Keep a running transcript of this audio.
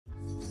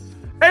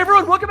Hey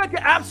everyone, welcome back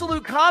to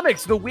Absolute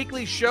Comics, the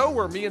weekly show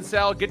where me and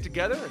Sal get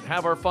together and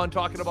have our fun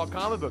talking about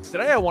comic books.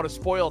 Today I want to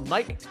spoil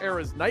Night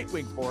Terra's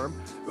Nightwing for him.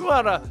 We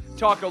want to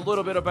talk a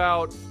little bit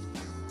about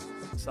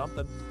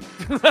something.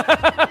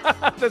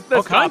 this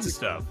all kinds of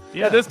stuff.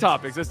 Yeah, this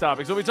topic. So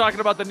we'll be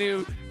talking about the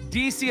new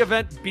DC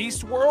event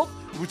Beast World.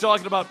 We're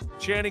talking about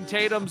Channing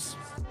Tatum's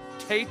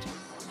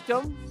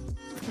Tatum.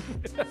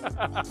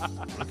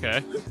 Okay.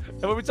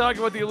 And we'll be talking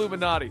about the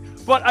Illuminati.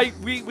 But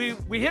we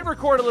hit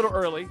record a little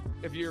early,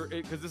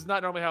 because this is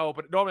not normally how I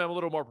open. Normally I'm a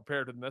little more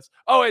prepared than this.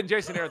 Oh, and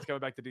Jason Aaron's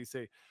coming back to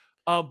DC.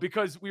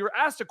 Because we were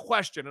asked a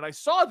question, and I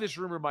saw this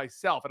rumor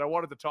myself, and I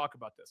wanted to talk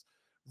about this.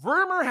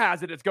 Rumor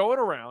has it's going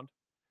around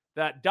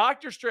that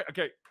Doctor Strange.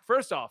 Okay,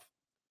 first off,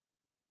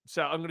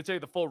 so I'm going to tell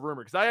you the full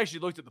rumor because I actually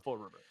looked at the full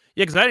rummer.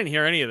 Yeah, because I didn't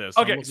hear any of this.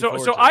 Okay,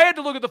 so I had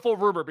to look at the full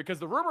rumor because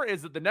the rumor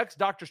is that the next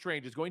Doctor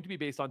Strange is going to be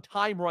based on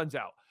Time Runs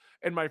Out.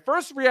 And my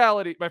first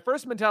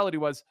mentality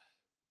was,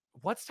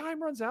 what's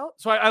Time Runs Out?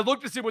 So I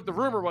looked to see what the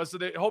rumor was,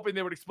 hoping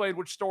they would explain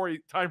which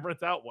story Time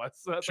Runs Out was.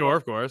 So sure,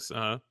 of course.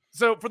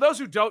 So for those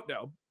who don't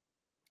know,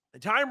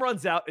 Time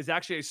Runs Out is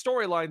actually a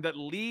storyline that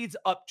leads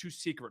up to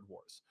Secret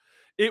Wars.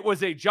 It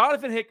was a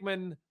Jonathan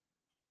Hickman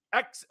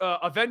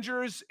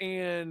Avengers,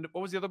 and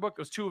what was the other book?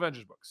 It was two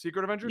Avengers books.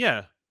 Secret Avengers?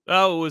 Yeah.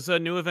 Oh, it was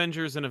New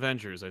Avengers and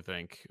Avengers, I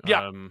think.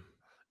 Yeah.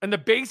 And the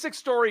basic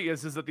story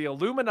is that the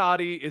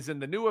Illuminati is in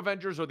the New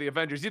Avengers or the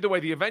Avengers. Either way,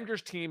 the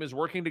Avengers team is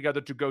working together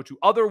to go to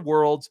other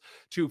worlds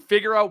to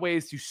figure out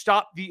ways to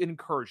stop the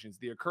incursions.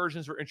 The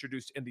incursions were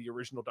introduced in the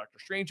original Doctor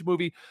Strange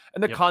movie.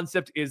 And the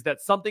concept is that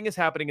something is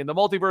happening in the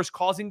multiverse,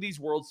 causing these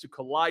worlds to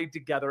collide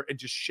together and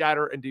just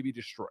shatter and to be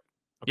destroyed.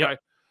 Okay.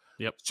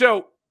 Yep.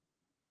 So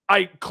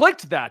I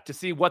clicked that to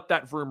see what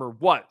that rumor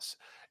was.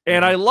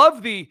 And I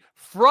love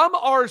from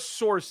our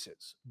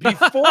sources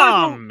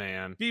before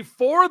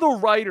before the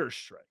writer's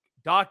strike,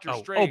 Doctor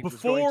Strange.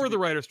 Before the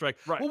writer's strike.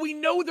 Right. Well, we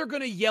know they're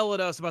going to yell at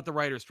us about the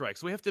writer's strike,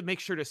 so we have to make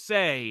sure to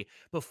say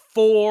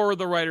before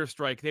the writer's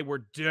strike, they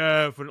were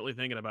definitely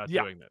thinking about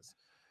doing this.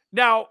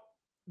 Now,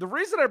 the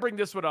reason I bring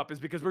this one up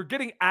is because we're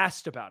getting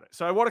asked about it,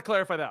 so I want to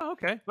clarify that. Oh,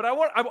 okay. But I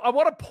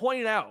want to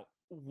point out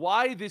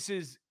why this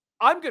is.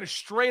 I'm going to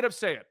straight up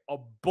say it: a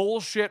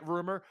bullshit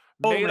rumor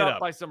made up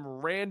by some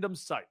random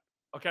site.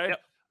 Okay. Yep.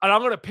 And I'm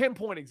going to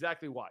pinpoint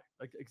exactly why.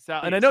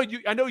 And I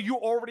know you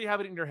already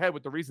have it in your head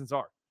what the reasons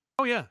are.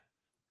 Oh yeah.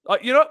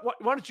 You know what?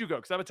 Why don't you go?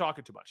 Because I've been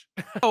talking too much.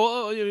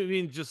 I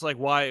mean, just like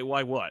why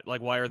what?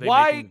 Like why are they?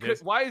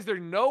 Why is there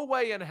no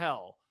way in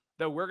hell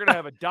that we're going to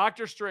have a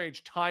Doctor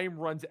Strange Time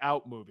Runs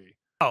Out movie?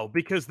 Oh,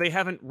 because they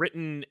haven't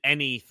written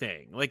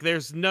anything. Like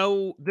there's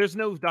no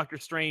Doctor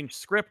Strange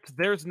script.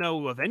 There's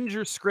no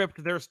Avengers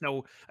script. There's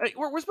no.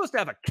 We're supposed to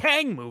have a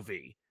Kang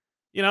movie.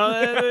 You know,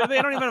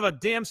 they don't even have a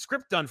damn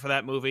script done for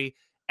that movie,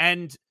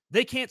 and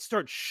they can't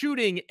start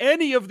shooting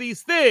any of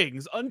these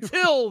things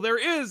until there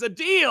is a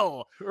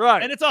deal.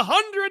 Right. And it's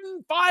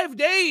 105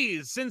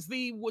 days since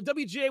the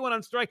WGA went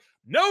on strike.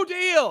 No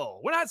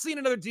deal. We're not seeing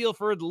another deal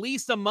for at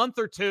least a month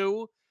or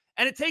two,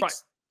 and it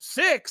takes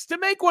 6 to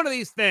make one of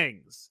these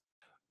things.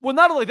 Well,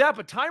 not only that,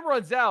 but Time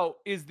Runs Out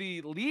is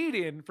the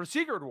lead-in for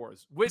Secret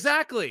Wars. Which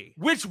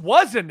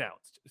was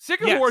announced.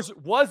 Secret Wars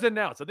was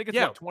announced. I think it's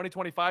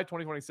 2025,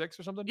 2026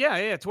 or something?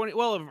 Yeah. 20.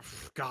 Well,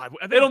 God.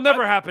 It'll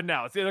never happen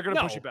now. They're going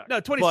to push it back. No,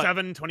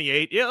 27,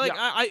 28.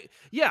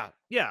 Yeah,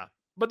 yeah.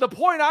 But the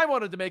point I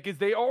wanted to make is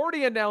they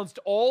already announced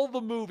all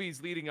the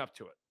movies leading up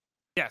to it.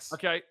 Yes.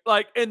 Okay.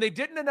 And they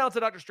didn't announce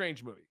a Doctor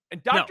Strange movie.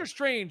 And Doctor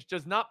Strange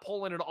does not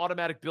pull in an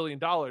automatic $1 billion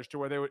to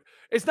where they would.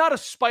 It's not a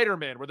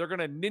Spider-Man where they're going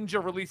to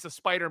ninja release a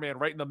Spider-Man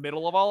right in the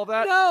middle of all of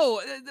that. No,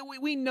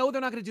 we know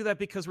they're not going to do that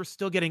because we're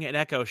still getting an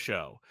Echo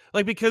show.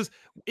 Because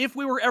if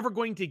we were ever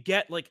going to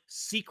get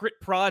secret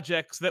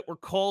projects that were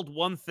called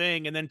one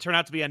thing and then turn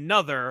out to be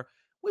another,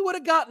 we would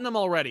have gotten them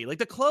already.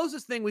 The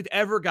closest thing we've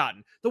ever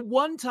gotten. The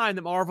one time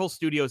that Marvel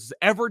Studios has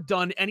ever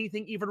done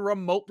anything even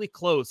remotely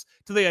close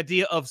to the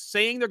idea of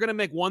saying they're going to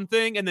make one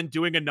thing and then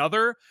doing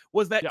another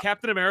was that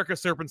Captain America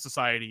Serpent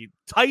Society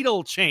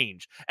title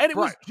change. And it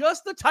was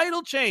just the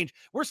title change.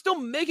 We're still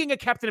making a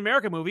Captain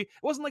America movie. It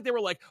wasn't like they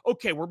were like,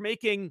 okay, we're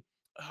making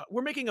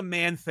a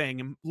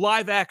Man-Thing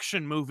live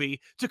action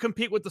movie to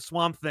compete with the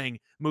Swamp Thing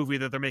movie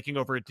that they're making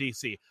over at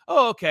DC.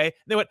 Oh, okay.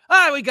 They went,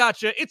 we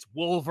gotcha. It's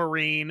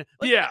Wolverine.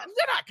 They're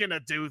not going to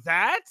do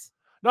that.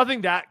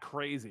 Nothing that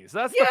crazy. So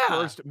that's the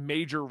first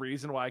major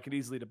reason why I could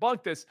easily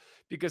debunk this,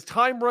 because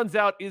Time Runs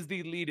Out is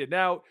the lead-in.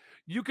 Now,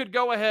 you could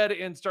go ahead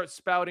and start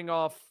spouting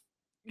off.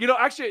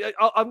 Actually,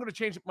 I'm going to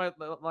change my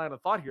line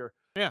of thought here.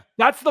 Yeah.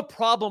 That's the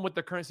problem with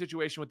the current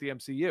situation with the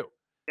MCU.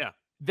 Yeah.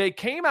 They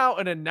came out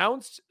and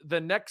announced the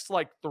next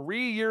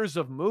 3 years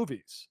of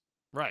movies.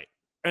 Right.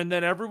 And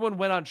then everyone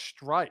went on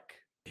strike.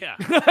 Yeah.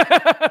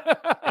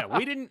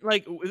 We didn't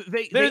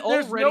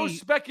there's no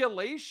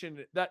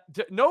speculation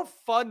no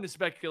fun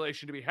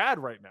speculation to be had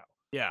right now.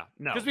 Yeah.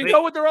 No. Because we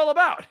know what they're all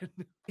about.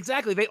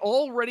 Exactly. They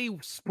already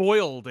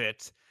spoiled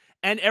it.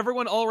 And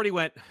everyone already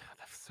went,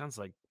 that sounds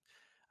like,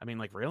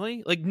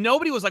 really?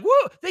 Nobody was like,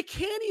 whoa, they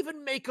can't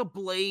even make a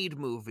Blade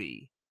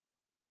movie.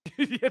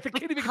 Yeah, they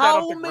can't even get that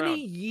off How the many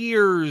ground.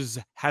 years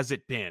has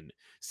it been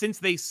since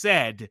they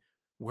said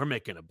we're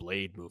making a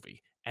Blade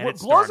movie and What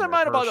it's blows starring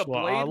my mind about a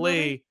Mahershala Blade movie?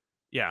 Ali?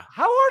 Yeah.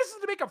 How hard is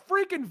it to make a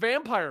freaking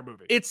vampire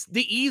movie? It's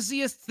the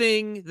easiest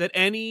thing that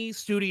any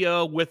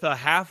studio with a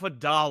half a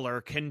dollar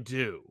can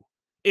do.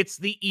 It's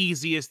the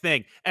easiest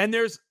thing. And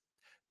there's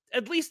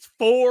at least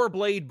 4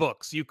 Blade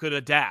books you could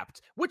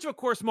adapt, which of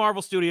course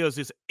Marvel Studios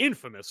is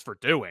infamous for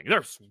doing.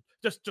 There's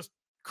just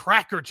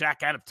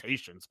crackerjack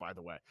adaptations, by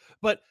the way.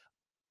 But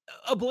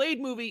a Blade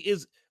movie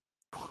is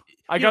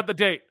I got the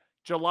date,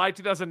 July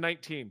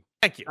 2019.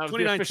 thank you, That was the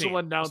 2019. official It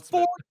was announcement.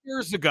 4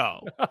 years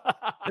ago.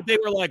 That they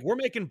were like, we're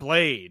making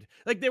Blade.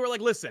 Like they were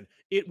like, listen,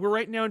 we're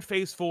right now in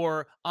phase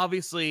 4.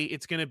 Obviously,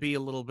 it's going to be a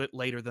little bit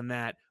later than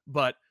that,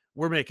 but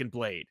we're making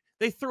Blade.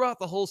 They threw out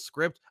the whole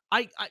script.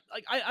 I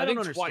don't think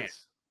understand.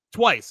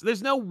 Twice.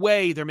 There's no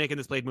way they're making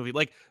this Blade movie.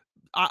 Like,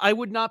 I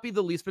would not be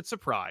the least bit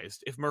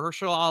surprised if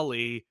Mahershala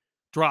Ali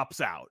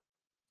drops out.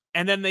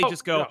 And then they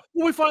just go, no.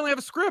 well, we finally have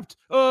a script.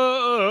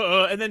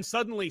 And then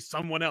suddenly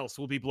someone else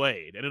will be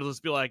Blade. And it'll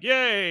just be like,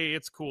 yay,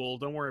 it's cool.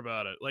 Don't worry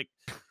about it. Like,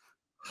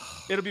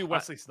 It'll be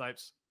Wesley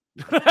Snipes.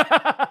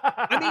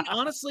 I mean,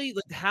 honestly,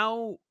 like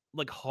how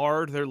like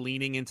hard they're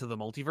leaning into the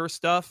multiverse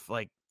stuff.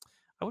 Like,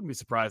 I wouldn't be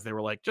surprised they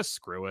were like, just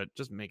screw it,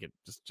 just make it,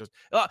 just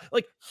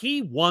like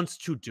he wants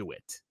to do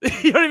it.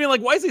 You know what I mean?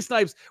 Like Wesley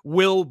Snipes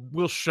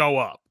will show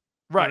up.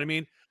 Right. You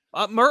know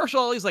what I mean?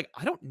 Mahershala Ali's like,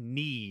 I don't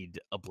need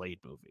a Blade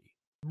movie.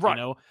 Right.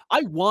 You know,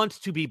 I want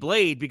to be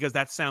Blade because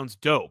that sounds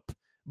dope,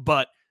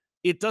 but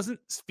it doesn't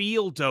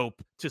feel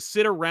dope to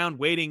sit around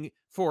waiting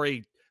for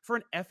an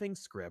effing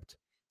script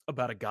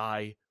about a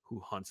guy who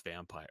hunts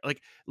vampire.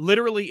 Like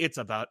literally it's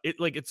about it.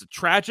 Like it's a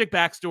tragic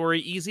backstory,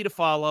 easy to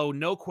follow,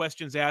 no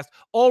questions asked,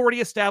 already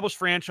established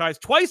franchise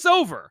twice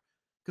over.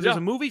 Because there's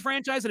a movie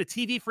franchise and a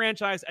TV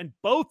franchise, and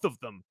both of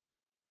them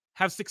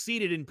have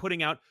succeeded in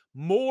putting out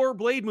more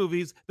Blade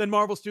movies than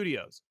Marvel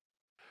Studios.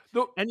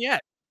 And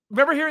yet,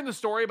 remember hearing the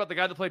story about the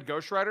guy that played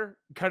Ghost Rider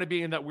kind of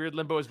being in that weird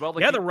limbo as well?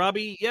 Like the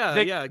Robbie,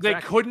 exactly. They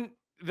couldn't.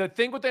 The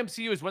thing with the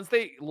MCU is once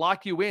they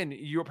lock you in,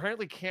 you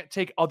apparently can't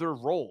take other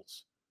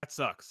roles. That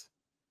sucks.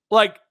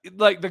 Like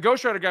the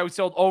Ghost Rider guy was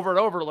told over and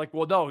over, like,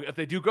 well, no, if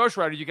they do Ghost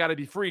Rider, you got to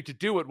be free to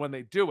do it when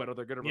they do it, or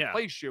they're going to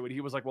replace you. And he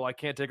was like, well, I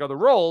can't take other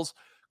roles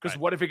because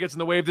what if it gets in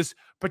the way of this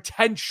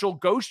potential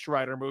Ghost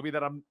Rider movie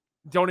that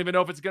don't even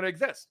know if it's going to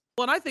exist?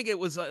 Well, and I think it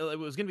was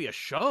going to be a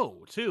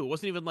show too. It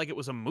wasn't even like it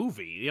was a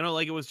movie. You know,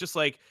 like it was just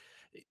like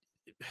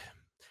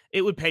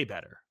it would pay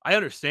better. I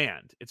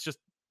understand. It's just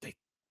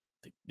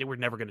they were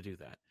never going to do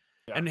that.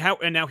 Yeah.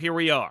 And now here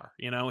we are.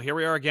 You know, here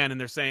we are again, and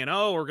they're saying,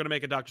 "Oh, we're going to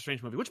make a Doctor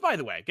Strange movie." Which, by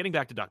the way, getting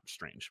back to Doctor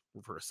Strange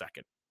for a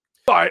second.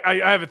 Oh, I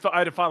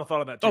had a final thought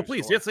on that too. Oh,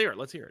 please, let's hear it.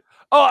 Let's hear it.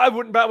 Oh, I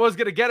was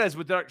going to get as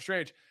with Doctor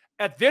Strange.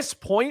 At this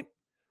point,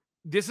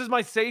 this is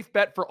my safe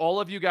bet for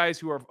all of you guys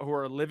who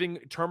are living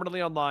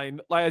terminally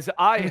online, as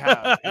I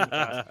have. In the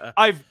past.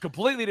 I've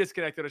completely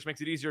disconnected, which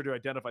makes it easier to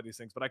identify these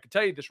things. But I can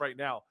tell you this right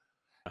now: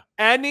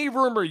 any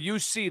rumor you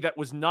see that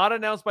was not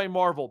announced by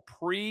Marvel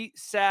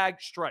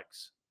pre-SAG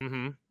strikes.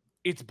 Mm-hmm.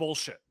 It's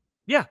bullshit.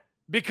 Yeah.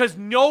 Because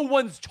no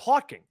one's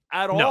talking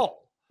at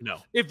all. No.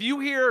 If you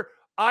hear,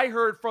 I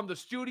heard from the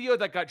studio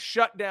that got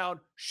shut down,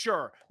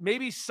 sure.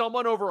 Maybe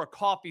someone over a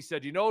coffee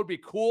said, you know, it'd be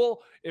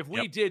cool if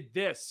we did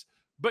this.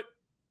 But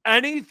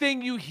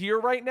anything you hear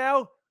right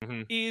now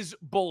is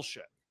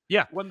bullshit.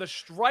 Yeah. When the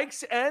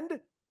strikes end,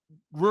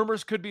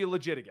 rumors could be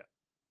legit again.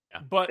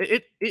 Yeah. But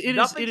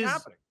nothing's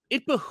happening.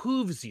 It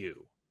behooves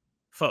you,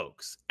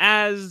 folks,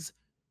 as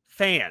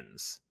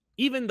fans,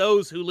 even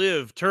those who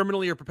live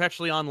terminally or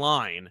perpetually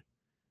online,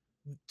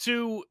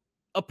 to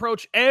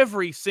approach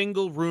every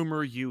single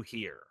rumor you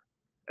hear,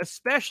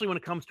 especially when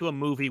it comes to a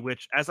movie,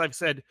 which, as I've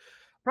said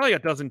probably a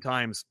dozen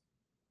times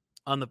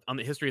on the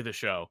history of the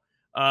show,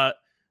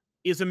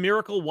 is a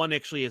miracle one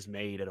actually is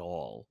made at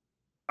all.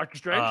 Doctor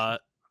Strange?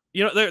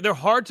 You know, they're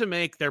hard to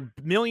make. They're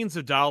millions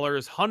of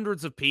dollars,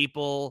 hundreds of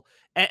people.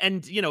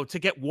 And you know, to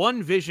get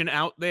one vision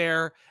out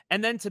there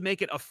and then to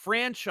make it a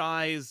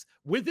franchise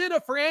within a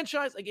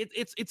franchise, like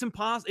it's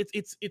impossible.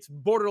 It's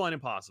borderline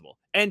impossible.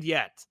 And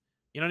yet,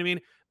 you know what I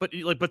mean?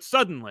 But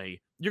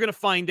suddenly you're gonna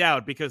find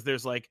out because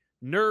there's like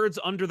nerds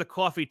under the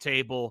coffee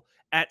table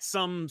at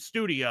some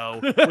studio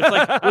with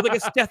like a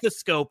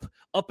stethoscope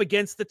up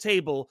against the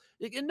table.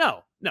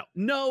 No. Like,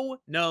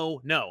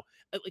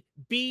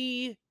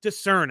 be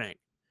discerning.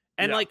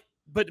 And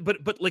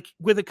but like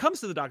when it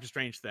comes to the Doctor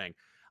Strange thing,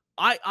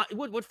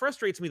 what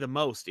frustrates me the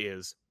most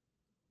is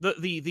the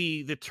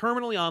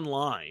terminally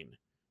online,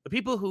 the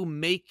people who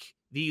make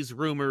these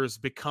rumors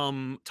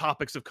become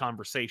topics of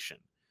conversation.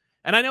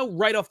 And I know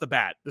right off the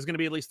bat, there's going to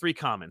be at least 3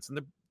 comments, and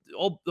they're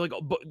all like,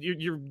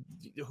 you're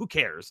who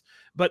cares?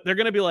 But they're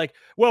going to be like,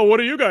 well, what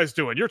are you guys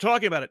doing? You're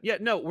talking about it. Yeah,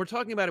 no, we're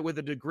talking about it with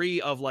a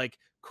degree of like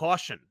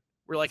caution.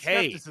 We're like,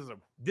 skepticism.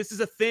 Hey, this is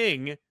a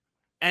thing.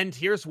 And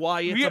here's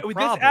why it's a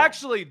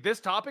problem.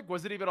 This topic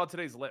wasn't even on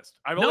today's list.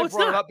 I've only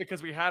brought it up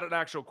because we had an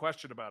actual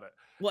question about it.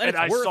 Well, and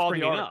it's worth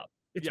bringing up.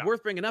 It's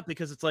worth bringing up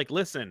because it's like,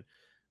 listen,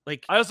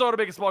 Like, I also want to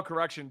make a small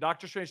correction.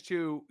 Doctor Strange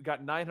 2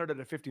 got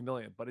 950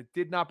 million, but it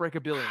did not break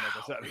 $1 billion, like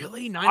I said.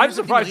 really? I'm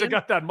surprised million? it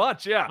got that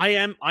much. Yeah. I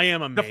am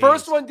amazed. The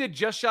first one did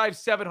just shy of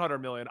 700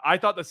 million. I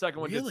thought the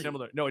second one did Really?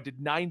 similar. No, it did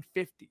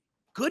 950.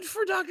 Good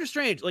for Doctor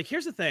Strange. Like,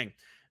 here's the thing.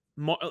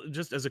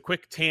 Just as a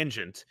quick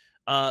tangent,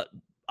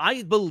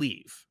 I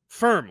believe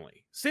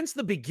firmly since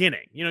the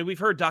beginning, we've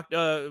heard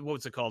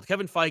what's it called?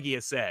 Kevin Feige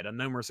has said on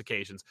numerous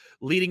occasions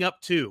leading up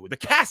to the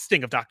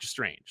casting of Doctor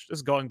Strange,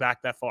 just going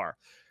back that far,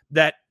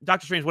 that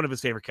Doctor Strange is one of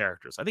his favorite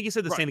characters. I think he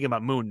said the same thing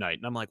about Moon Knight.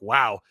 And I'm like,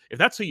 wow, if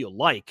that's who you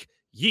like,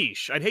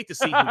 yeesh. I'd hate to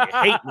see who you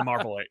hate in the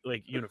Marvel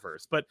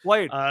universe. But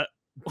clearly.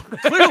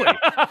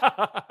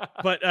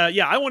 But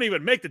yeah, I won't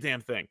even make the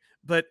damn thing.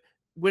 But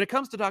when it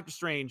comes to Doctor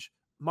Strange,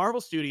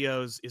 Marvel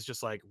Studios is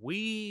just like,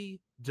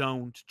 we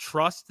don't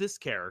trust this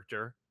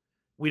character.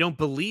 We don't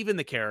believe in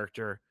the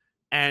character.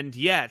 And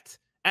yet,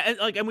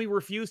 and we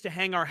refuse to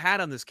hang our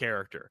hat on this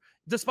character,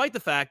 despite the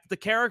fact that the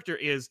character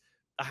is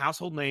a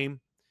household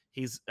name.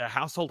 He's a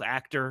household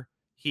actor.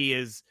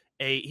 He's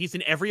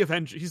in every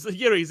Avenger. He's in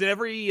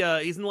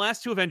the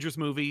last 2 Avengers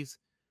movies.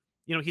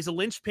 He's a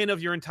linchpin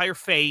of your entire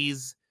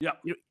phase. Yeah.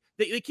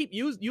 They keep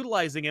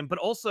utilizing him, but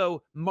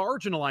also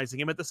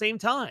marginalizing him at the same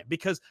time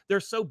because they're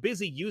so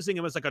busy using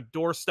him as like a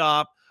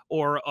doorstop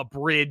or a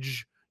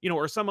bridge,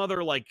 or some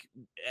other like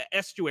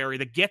estuary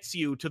that gets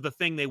you to the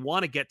thing they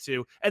want to get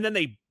to. And then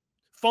they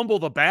fumble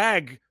the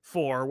bag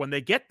for when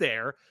they get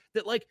there.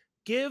 That like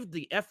give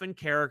the effing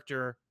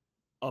character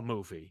a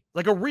movie,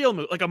 like a real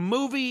movie, like a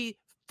movie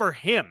for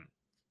him,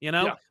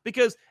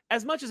 because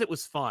as much as it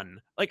was fun,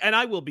 like, and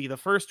I will be the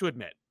first to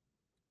admit,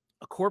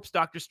 a corpse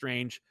Doctor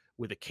Strange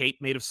with a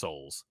cape made of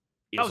souls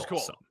is that was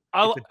cool.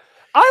 Awesome.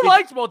 I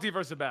liked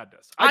Multiverse of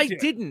Madness. I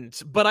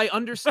didn't, but I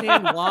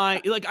understand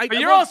why. Like, but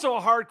you're also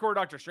a hardcore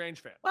Doctor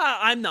Strange fan. Well,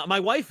 I'm not. My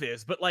wife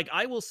is, but like,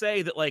 I will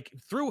say that like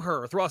through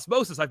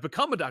osmosis, I've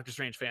become a Doctor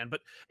Strange fan.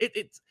 But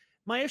it's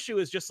my issue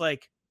is just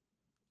like,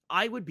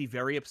 I would be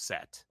very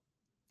upset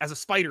as a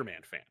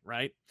Spider-Man fan,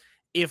 right?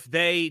 If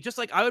they just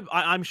like,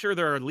 I'm sure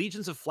there are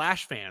legions of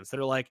Flash fans that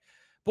are like,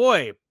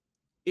 boy,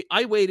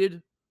 I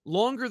waited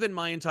longer than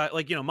my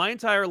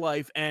entire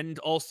life and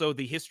also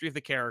the history of the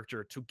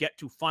character to get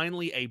to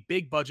finally a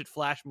big budget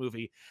Flash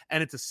movie,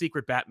 and it's a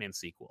secret Batman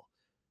sequel.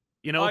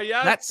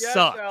 That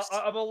sucks.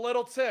 I'm a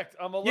little ticked.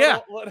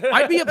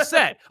 I'd be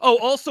upset. Oh,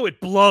 also it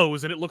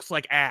blows and it looks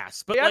like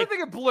ass. But I don't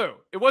think it blew.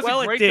 It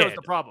wasn't great. That was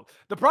the problem.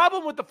 The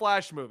problem with the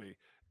Flash movie.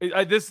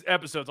 This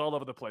episode's all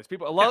over the place.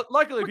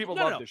 Luckily, people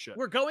love this shit.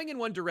 We're going in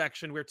one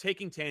direction. We're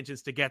taking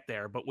tangents to get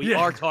there, but we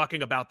are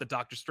talking about the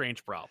Doctor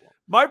Strange problem.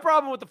 My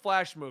problem with the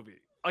Flash movie,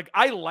 like,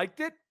 I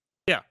liked it.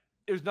 Yeah.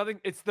 It was nothing.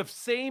 It's the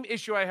same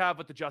issue I have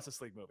with the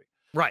Justice League movie.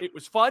 Right. It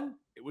was fun.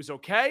 It was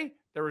okay.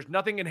 There was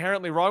nothing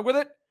inherently wrong with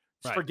it.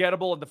 It's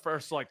forgettable in the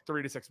first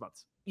 3 to 6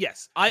 months.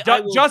 Yes.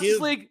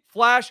 Justice League,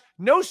 Flash,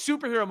 no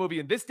superhero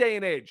movie in this day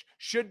and age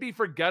should be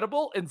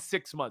forgettable in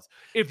 6 months.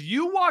 If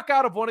you walk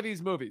out of one of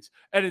these movies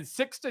and in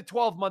 6 to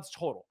 12 months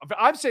total,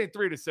 I'm saying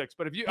 3 to 6,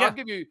 but I'll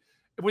give you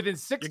within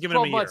 6 to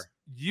 12 months,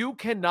 you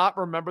cannot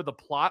remember the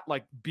plot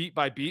like beat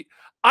by beat.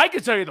 I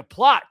can tell you the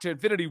plot to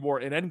Infinity War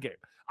and Endgame.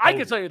 I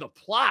can tell you the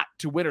plot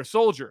to Winter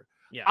Soldier.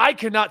 Yeah. I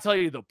cannot tell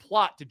you the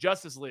plot to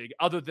Justice League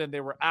other than they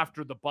were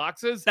after the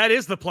boxes. That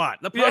is the plot.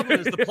 The problem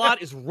is the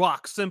plot is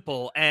rock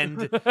simple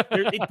and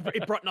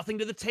it brought nothing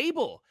to the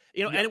table.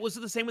 And it was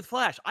the same with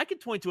Flash. I could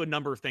point to a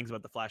number of things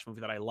about the Flash movie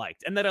that I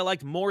liked and that I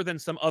liked more than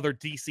some other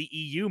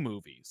DCEU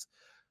movies.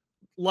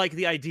 Like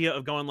the idea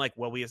of going like,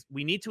 well,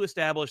 we need to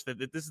establish that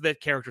this is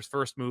that character's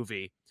first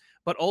movie,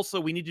 but also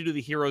we need to do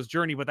the hero's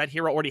journey, but that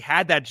hero already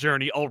had that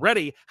journey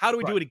already. How do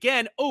we do it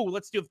again? Oh,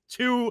 let's do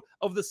 2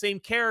 of the same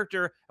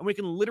character, and we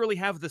can literally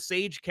have the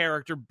Sage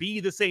character be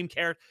the same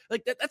character.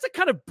 Like that's a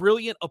kind of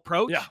brilliant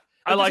approach. Yeah,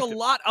 there's a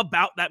lot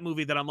about that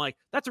movie that I'm like,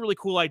 that's a really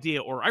cool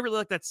idea, or I really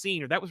like that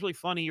scene, or that was really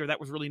funny, or that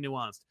was really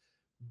nuanced.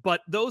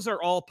 But those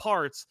are all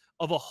parts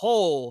of a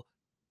whole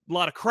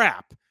lot of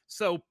crap.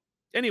 So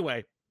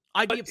anyway,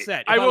 I'd be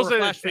upset if I was a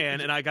Flash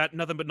fan and I got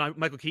nothing but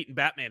Michael Keaton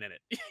Batman in it.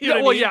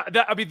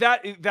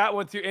 That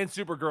one too, and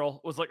Supergirl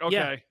was like, okay.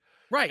 Yeah.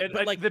 Right. And,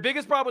 but the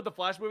biggest problem with the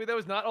Flash movie, though,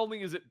 is not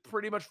only is it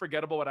pretty much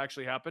forgettable what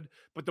actually happened,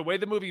 but the way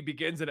the movie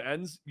begins and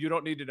ends, you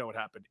don't need to know what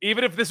happened.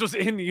 Even if this was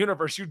in the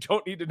universe, you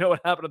don't need to know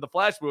what happened in the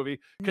Flash movie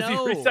because he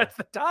resets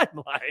the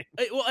timeline.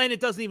 And it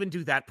doesn't even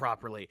do that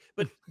properly.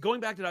 But going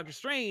back to Doctor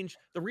Strange,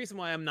 the reason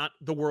why I'm not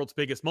the world's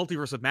biggest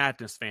Multiverse of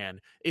Madness fan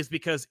is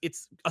because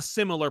it's a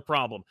similar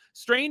problem.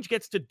 Strange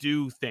gets to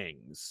do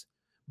things,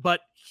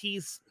 but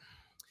he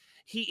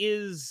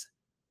is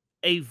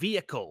a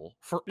vehicle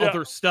for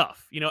other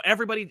stuff.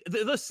 Everybody,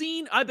 the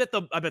scene, I bet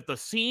the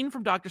scene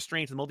from Doctor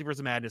Strange and the Multiverse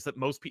of Madness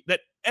that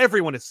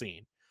everyone has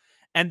seen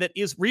and that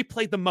is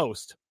replayed the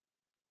most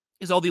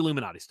is all the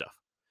Illuminati stuff.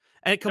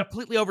 And it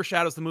completely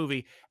overshadows the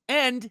movie,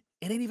 and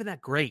it ain't even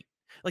that great.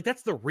 Like,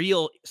 that's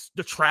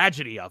the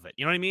tragedy of it.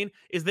 You know what I mean?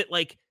 Is that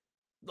like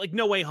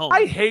No Way Home.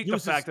 I hate the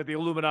fact that the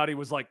Illuminati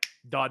was like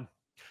done.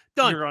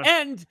 Done. You're on.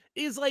 And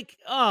is like,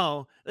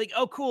 oh,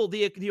 cool.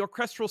 The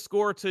orchestral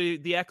score to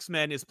the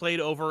X-Men is played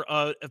over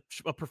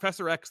a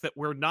Professor X that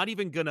we're not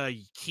even gonna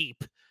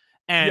keep.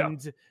 Yeah.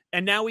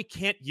 And now we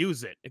can't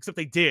use it, except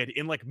they did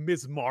in like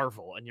Ms.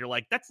 Marvel. And you're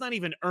like, that's not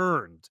even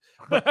earned.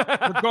 But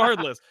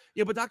regardless,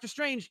 yeah, but Doctor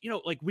Strange,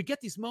 like we get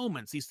these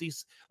moments,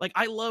 these like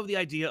I love the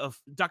idea of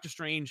Doctor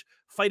Strange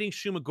fighting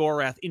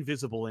Shumagorath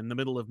invisible in the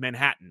middle of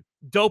Manhattan.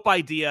 Dope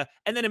idea.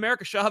 And then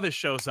America Chavez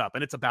shows up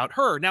and it's about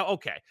her. Now,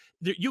 okay,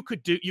 you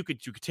could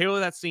tailor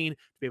that scene to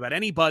be about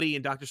anybody,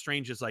 and Doctor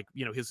Strange is like,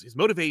 his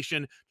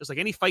motivation, just like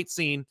any fight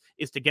scene,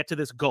 is to get to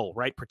this goal,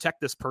 right? Protect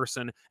this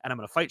person, and I'm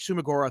gonna fight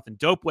Shumagorath in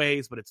dope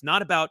ways, but it's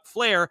not about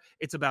flair,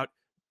 it's about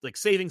like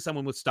saving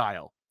someone with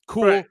style.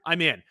 Cool, right. I'm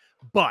in.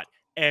 But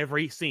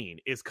every scene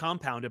is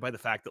compounded by the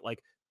fact that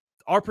like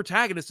our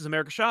protagonist is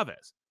America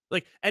Chavez.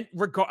 Like, and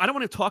I don't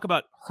want to talk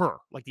about her,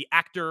 like the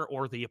actor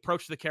or the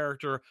approach to the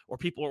character or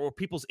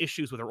people's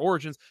issues with her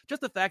origins.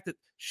 Just the fact that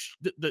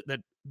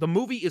that the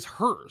movie is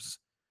hers,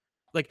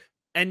 like,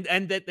 and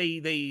that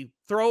they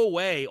throw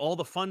away all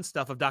the fun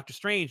stuff of Doctor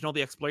Strange and all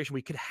the exploration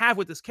we could have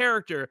with this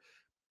character,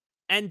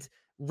 and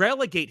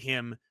relegate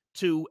him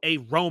to a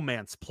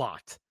romance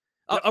plot,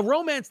 a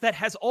romance that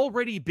has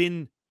already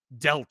been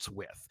dealt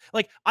with.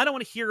 Like, I don't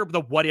want to hear the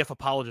what if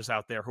apologists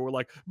out there who are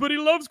like, but he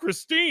loves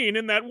Christine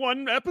in that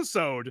one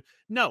episode.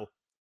 No,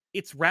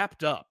 it's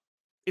wrapped up.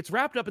 It's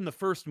wrapped up in the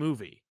first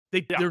movie.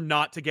 They're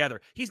not together.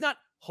 He's not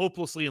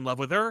hopelessly in love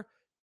with her.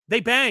 They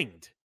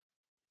banged.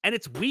 And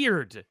it's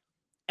weird.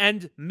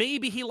 And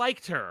maybe he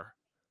liked her.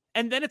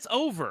 And then it's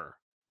over.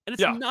 And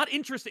it's not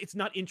interesting. It's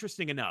not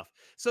interesting enough.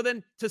 So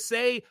then to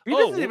say, he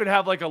doesn't even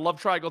have like a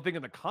love triangle thing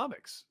in the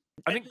comics.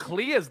 I think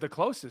Clea is the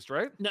closest,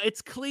 right? No,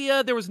 it's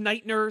Clea. There was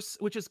Night Nurse,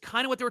 which is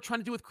kind of what they were trying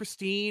to do with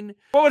Christine.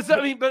 Well,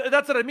 but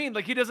that's what I mean.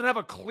 Like, he doesn't have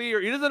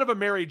he doesn't have a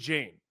Mary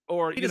Jane,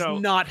 or he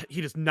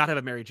does not have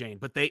a Mary Jane.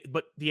 But the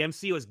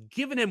MCU has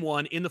given him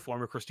one in the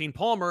form of Christine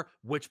Palmer,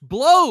 which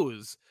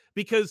blows,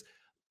 because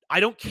I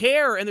don't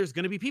care. And there's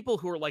going to be people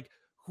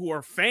who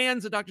are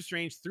fans of Doctor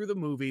Strange through the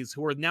movies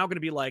who are now going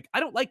to be like, I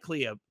don't like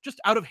Clea just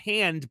out of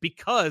hand,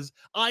 because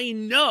I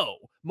know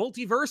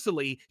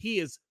multiversally he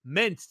is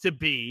meant to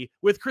be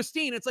with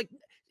Christine. It's like,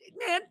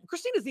 man,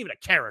 Christine isn't even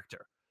a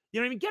character. You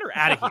know what I mean? Get her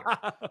out of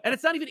here. And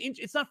it's not even,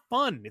 it's not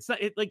fun. It's not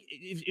like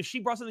if she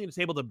brought something to the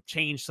table to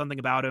change something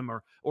about him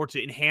or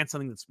to enhance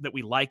something that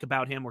we like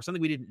about him or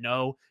something we didn't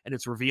know and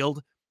it's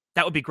revealed,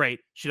 that would be great.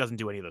 She doesn't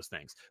do any of those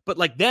things. But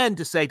like, then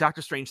to say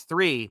Doctor Strange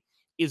 3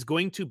 is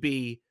going to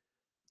be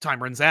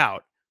Time Runs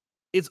Out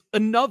is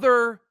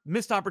another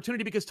missed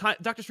opportunity, because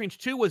Doctor Strange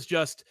 2 was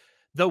just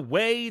the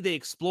way they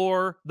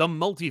explore the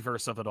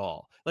multiverse of it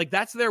all. Like,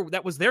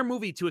 that was their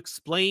movie to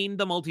explain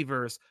the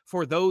multiverse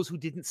for those who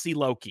didn't see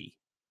Loki.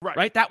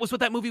 Right? That was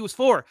what that movie was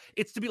for.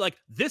 It's to be like,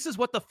 this is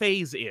what the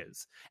phase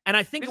is. And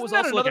I think Isn't it was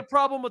that also another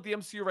problem with the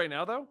MCU right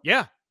now, though?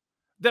 Yeah.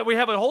 That we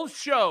have a whole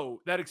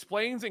show that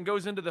explains and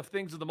goes into the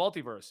things of the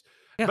multiverse.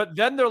 Yeah. But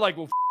then they're like,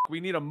 well,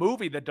 we need a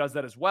movie that does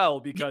that as well,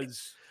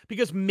 because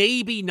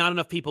maybe not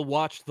enough people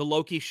watched the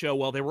Loki show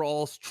while they were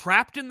all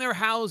trapped in their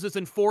houses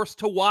and forced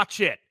to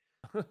watch it.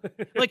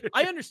 Like,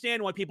 I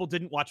understand why people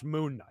didn't watch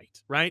Moon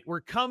Knight, right?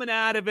 We're coming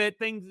out of it,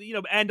 things,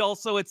 and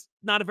also it's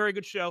not a very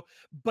good show.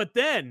 But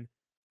then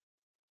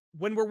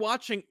when we're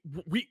watching,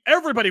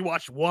 everybody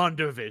watched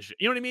WandaVision.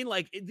 You know what I mean?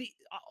 Like,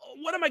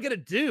 what am I going to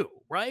do,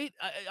 right?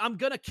 I'm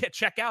going to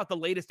check out the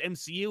latest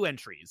MCU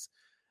entries.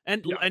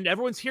 And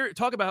everyone's here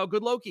talking about how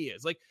good Loki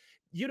is. Like,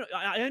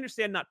 I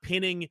understand not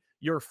pinning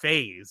your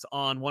phase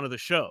on one of the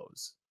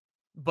shows,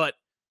 but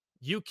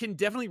you can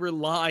definitely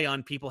rely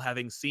on people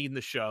having seen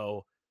the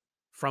show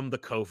from the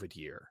COVID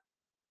year.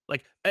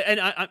 Like, and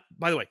I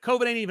by the way,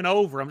 COVID ain't even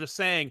over. I'm just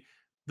saying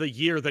the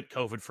year that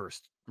COVID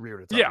first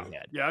reared its ugly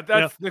head. Yeah,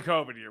 that's the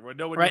COVID year when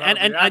no one right.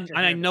 And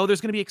I know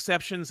there's going to be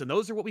exceptions, and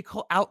those are what we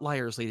call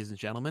outliers, ladies and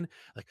gentlemen.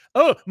 Like,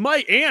 oh,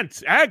 my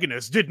aunt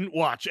Agnes didn't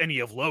watch any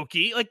of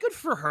Loki. Like, good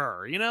for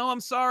her. I'm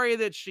sorry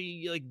that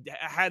she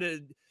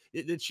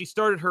that she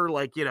started her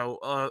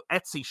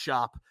Etsy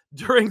shop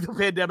during the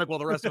pandemic while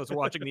the rest of us were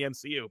watching the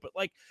MCU. But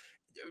like,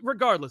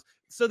 regardless,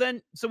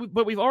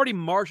 but we've already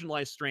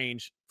marginalized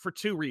Strange for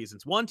two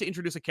reasons. One, to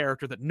introduce a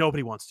character that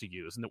nobody wants to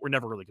use and that we're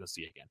never really going to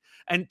see again.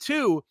 And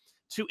two,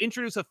 to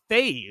introduce a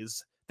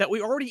phase that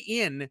we already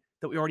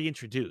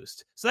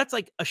introduced. So that's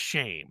like a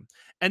shame.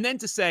 And then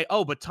to say,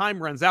 oh, but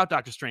Time Runs Out,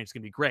 Doctor Strange is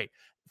going to be great.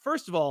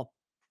 First of all,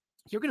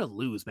 you're going to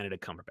lose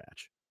Benedict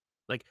Cumberbatch.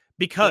 Like,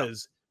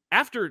 because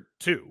after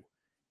 2,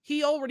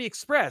 he already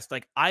expressed,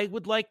 like, I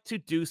would like to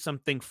do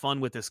something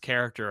fun with this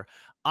character.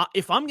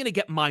 If I'm going to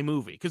get my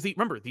movie, because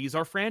remember, these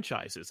are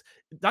franchises.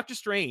 Doctor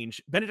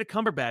Strange, Benedict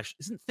Cumberbatch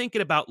isn't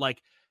thinking about,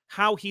 like,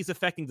 how he's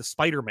affecting the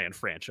Spider-Man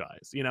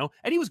franchise, And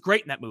he was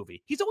great in that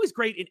movie. He's always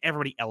great in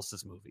everybody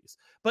else's movies.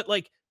 But,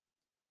 like,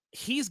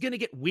 he's going to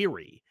get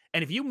weary.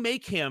 And if you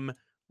make him,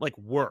 like,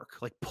 work,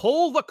 like,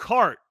 pull the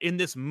cart in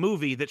this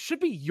movie that should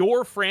be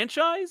your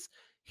franchise,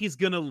 he's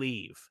going to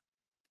leave.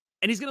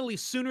 And he's going to leave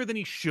sooner than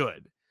he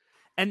should.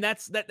 And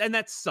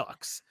that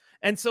sucks.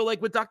 And so,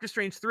 like with Doctor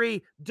Strange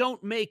 3,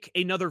 don't make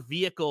another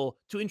vehicle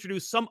to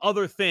introduce some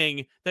other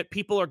thing that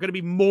people are going to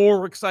be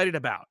more excited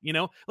about, you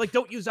know? Like,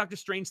 don't use Doctor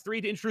Strange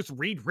 3 to introduce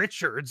Reed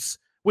Richards,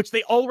 which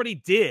they already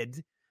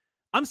did.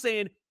 I'm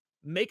saying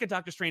make a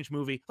Doctor Strange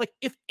movie. Like,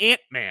 if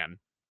Ant-Man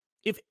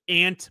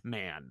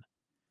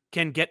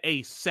can get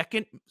a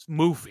second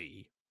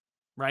movie,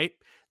 right,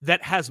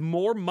 that has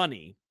more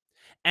money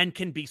and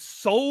can be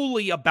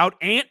solely about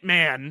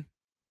Ant-Man,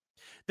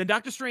 then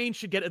Doctor Strange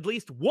should get at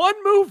least one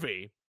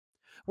movie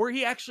where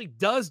he actually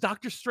does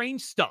Doctor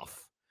Strange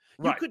stuff.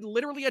 You could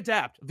literally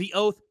adapt The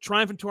Oath,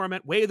 Triumph and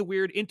Torment, Way of the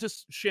Weird into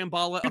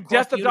Shambhala. The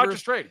Death of Doctor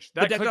Strange.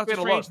 The Death of Doctor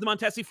Strange, the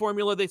Montesi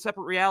formula, they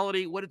separate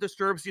reality. What it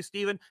disturbs you,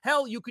 Steven?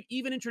 Hell, you could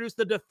even introduce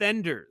the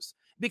Defenders,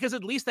 because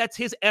at least that's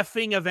his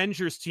effing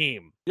Avengers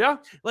team. Yeah.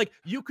 Like,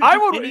 you could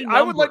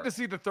I would like to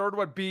see the third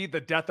one be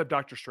the Death of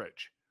Doctor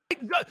Strange.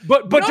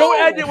 But no!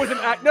 Don't end it with him.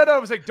 No, I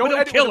was like, don't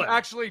end it with him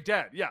actually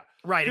dead. Yeah.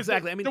 Right,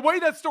 exactly. I mean, the way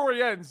that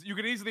story ends, you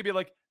could easily be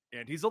like,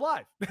 and he's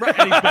alive. Right,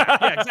 and he's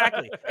back.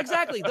 Yeah,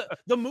 exactly.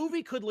 The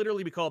movie could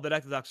literally be called The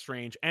Death of Doctor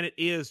Strange, and it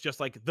is just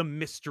like the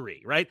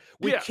mystery, right?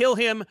 We kill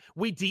him,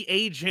 we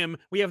de-age him,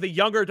 we have the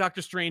younger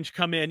Doctor Strange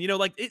come in. You know,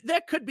 like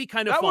that could be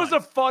kind of fun. That was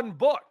a fun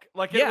book.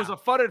 Like, it was a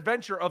fun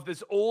adventure of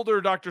this older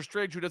Doctor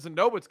Strange who doesn't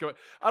know what's going.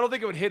 I don't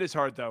think it would hit as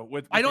hard though.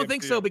 I don't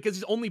think so, because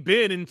he's only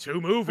been in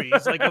 2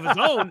 movies like of his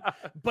own,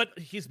 but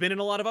he's been in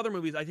a lot of other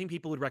movies. I think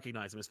people would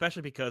recognize him,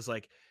 especially because,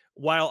 like,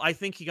 while I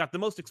think he got the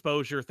most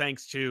exposure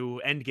thanks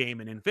to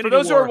Endgame and Infinity War. For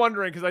those who are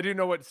wondering, because I do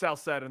know what Sal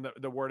said and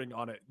the wording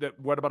on it, that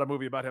what about a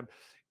movie about him?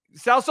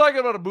 Sal's talking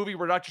about a movie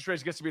where Doctor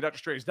Strange gets to be Doctor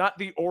Strange, not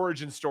the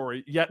origin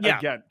story yet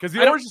again. Because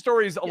the origin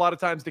story is a lot of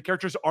times the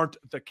characters aren't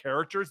the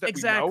characters that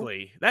we know.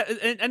 That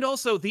and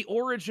also the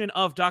origin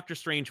of Doctor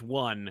Strange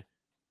 1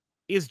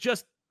 is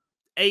just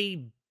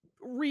a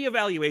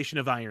reevaluation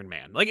of Iron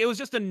Man. Like, it was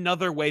just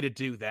another way to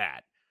do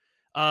that.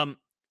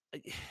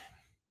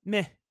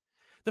 Meh.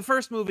 The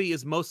first movie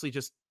is mostly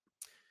just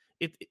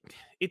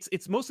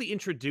it's mostly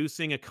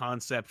introducing a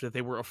concept that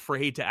they were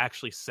afraid to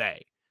actually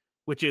say,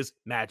 which is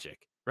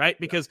magic, right?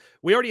 Because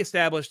we already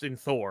established in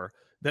Thor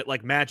that,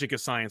 like, magic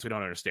is science we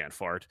don't understand,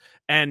 fart.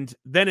 And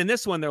then in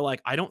this one, they're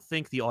like, I don't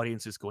think the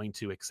audience is going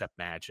to accept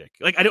magic.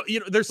 Like, I don't,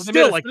 you know, there's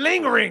still like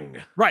sling ring,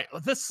 right?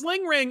 The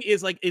sling ring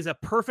is a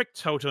perfect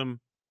totem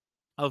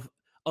of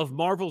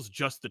Marvel's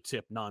just the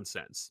tip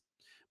nonsense,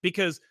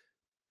 because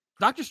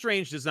Doctor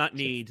Strange does not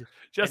need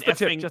just the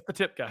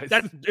tip, guys.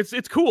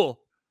 It's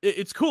cool.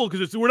 It's cool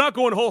because we're not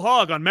going whole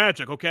hog on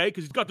magic, okay?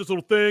 Because he's got this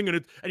little thing,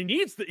 and he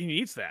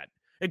needs that.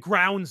 It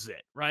grounds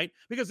it, right?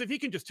 Because if he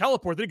can just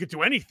teleport, then he can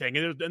do anything,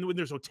 and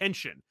there's no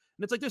tension. And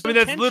it's like there's no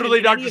tension. That's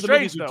literally Doctor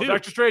Strange, though.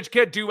 Doctor Strange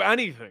can't do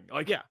anything.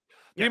 Like,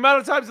 the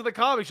amount of times in the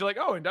comics you're like,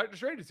 oh, and Doctor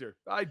Strange is here.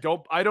 I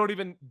don't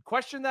even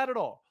question that at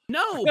all.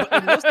 No,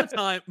 but most of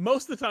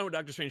the time when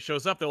Doctor Strange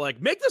shows up, they're like,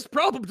 make this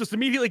problem just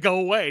immediately go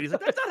away. And he's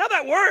like, that's not how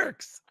that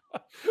works.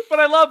 But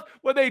I love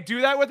when they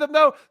do that with him,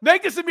 though.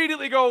 Make this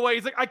immediately go away.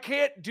 He's like, I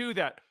can't do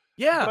that.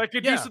 Yeah, but I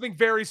could do something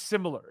very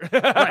similar.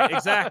 Right,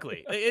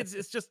 exactly.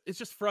 It's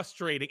just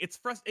frustrating. It's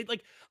frustrating.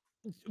 Like,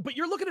 but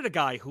you're looking at a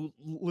guy who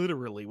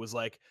literally was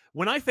like,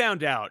 when I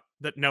found out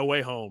that No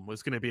Way Home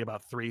was going to be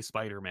about 3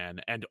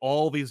 Spider-Men and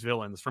all these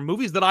villains from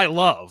movies that I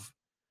love,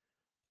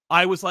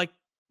 I was like,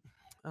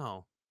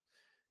 oh,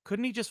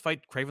 couldn't he just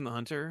fight Kraven the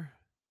Hunter?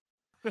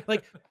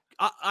 Like,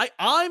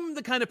 I'm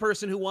the kind of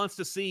person who wants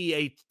to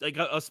see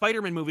a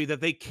Spider-Man movie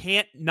that they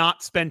can't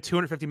not spend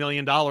 $250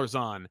 million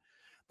on.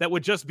 That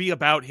would just be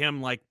about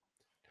him, like,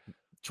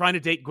 trying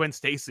to date Gwen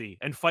Stacy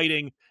and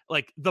fighting,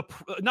 like,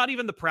 not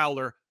even the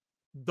Prowler,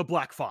 the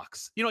Black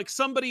Fox. You know, like,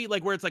 somebody,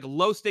 like, where it's like a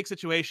low stakes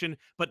situation,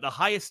 but the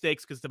highest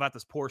stakes because it's about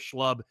this poor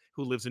schlub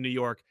who lives in New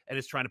York and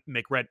is trying to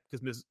make rent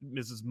because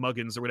Mrs.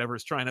 Muggins or whatever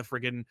is trying to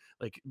friggin',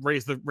 like,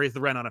 raise the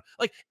rent on him.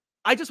 Like,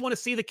 I just want to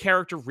see the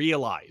character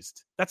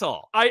realized. That's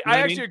all. I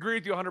actually agree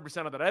with you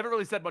 100% on that. I haven't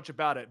really said much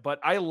about it,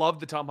 but I love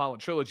the Tom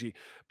Holland trilogy.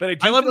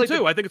 But I love it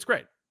too. I think it's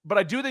great. But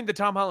I do think the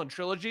Tom Holland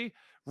trilogy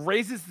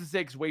raises the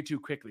stakes way too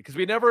quickly, because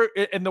we never,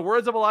 in the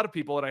words of a lot of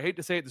people, and I hate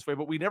to say it this way,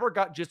 but we never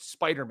got just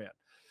Spider-Man.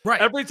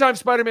 Right. Every time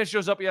Spider-Man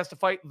shows up, he has to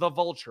fight the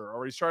Vulture,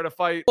 or he's trying to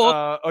fight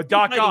a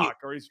Doc Ock,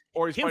 or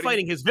he's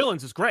fighting his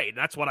villains is great.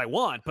 That's what I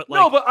want. But, like,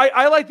 no, but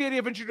I like the idea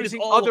of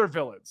introducing other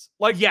villains.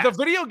 Like, the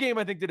video game,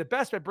 I think, did it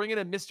best by bringing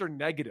in Mr.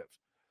 Negative.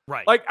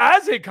 Right. Like,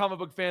 as a comic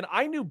book fan,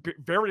 I knew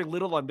very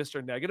little on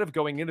Mr. Negative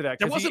going into that.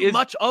 There wasn't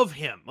much of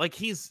him. Like,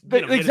 he's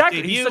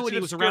exactly. He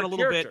was around a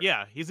little bit.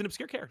 Yeah, he's an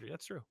obscure character.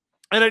 That's true.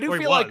 And I do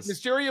feel like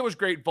Mysterio was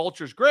great,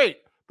 Vulture's great,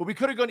 but we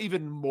could have gone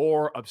even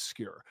more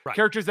obscure. Right.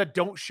 Characters that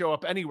don't show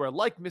up anywhere,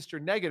 like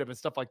Mr. Negative and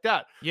stuff like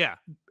that. Yeah.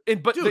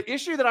 But the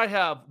issue that I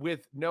have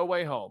with No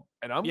Way Home,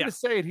 and I'm going to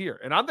say it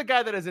here, and I'm the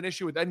guy that has an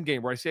issue with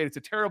Endgame, where I say it's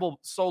a terrible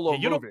solo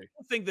movie.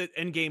 Don't think that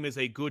Endgame is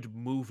a good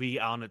movie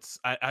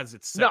as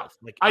itself.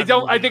 No, like, I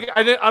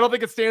don't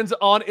think it stands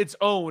on its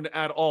own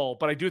at all.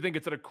 But I do think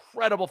it's an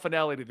incredible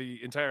finale to the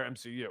entire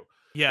MCU.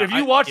 Yeah. If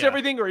you watch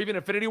everything, or even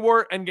Infinity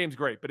War, Endgame's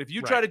great. But if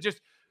you try to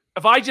just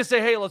If I just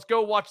say, hey, let's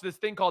go watch this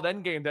thing called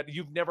Endgame that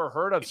you've never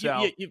heard of,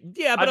 Sal.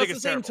 Yeah, but I at think the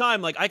it's same terrible.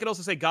 time, like I could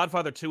also say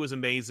Godfather 2 is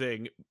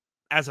amazing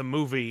as a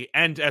movie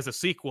and as a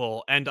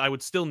sequel, and I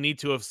would still need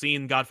to have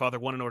seen Godfather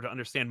 1 in order to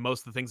understand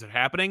most of the things that are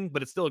happening,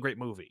 but it's still a great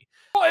movie.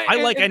 Well, I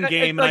like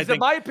Endgame, and like I said, think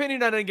my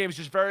opinion on Endgame is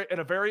just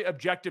a very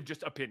objective,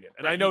 just opinion,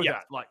 and I know yes,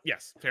 that. Like,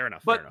 yes, fair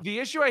enough, fair but enough. the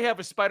issue I have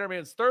with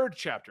Spider-Man's third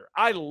chapter,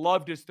 I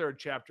loved his third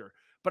chapter,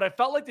 but I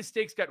felt like the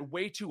stakes got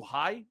way too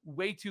high,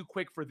 way too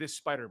quick for this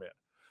Spider-Man.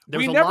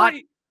 There's a lot.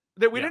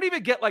 We Yeah. didn't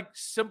even get like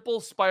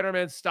simple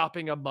Spider-Man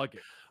stopping a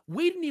mugging.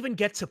 We didn't even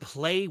get to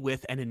play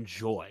with and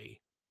enjoy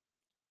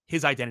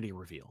his identity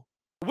reveal.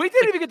 We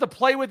didn't even get to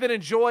play with and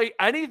enjoy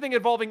anything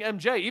involving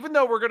MJ, even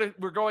though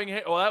we're going.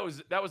 Hey, well,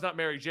 that was not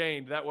Mary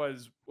Jane. That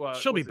was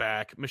she'll be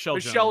back. Michelle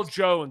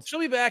Jones. She'll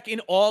be back in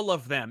all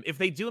of them. If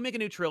they do make a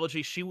new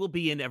trilogy, she will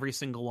be in every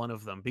single one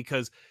of them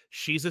because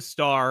she's a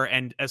star.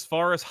 And as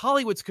far as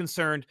Hollywood's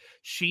concerned,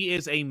 she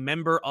is a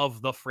member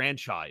of the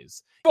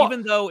franchise. Well,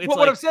 even though it's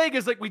what I'm saying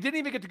is, like, we didn't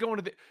even get to go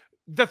into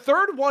the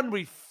third one.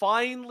 We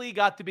finally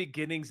got the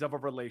beginnings of a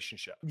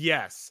relationship.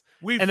 Yes.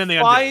 And then and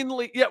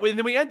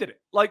then we ended it.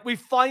 Like, we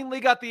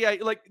finally got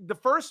the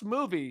first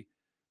movie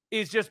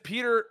is just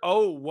Peter,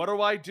 oh, what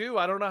do?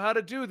 I don't know how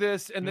to do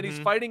this. And then he's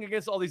fighting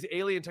against all these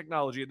alien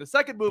technology. In the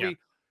second movie,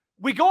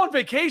 we go on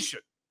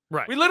vacation.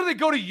 Right. We literally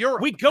go to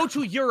Europe. We go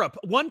to Europe,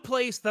 one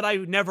place that I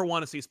never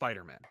want to see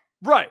Spider-Man.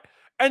 Right.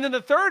 And then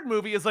the third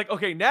movie is like,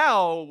 okay,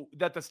 now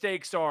that the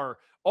stakes are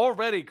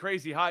already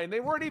crazy high and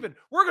we're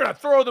going to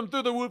throw them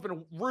through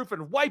the roof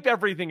and wipe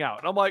everything out.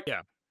 And I'm like,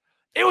 yeah,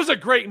 it was a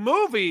great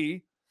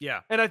movie.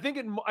 Yeah. And I think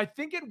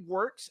it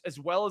works as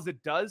well as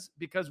it does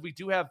because we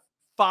do have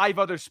 5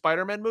 other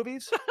Spider-Man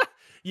movies.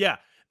 Yeah.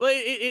 Well,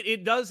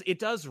 it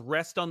does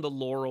rest on the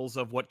laurels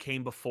of what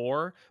came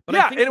before. But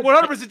yeah, I think and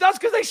 100% does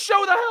because they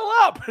show the hell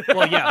up.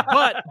 Well, yeah,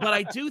 but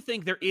I do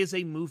think there is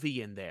a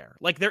movie in there.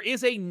 Like there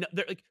is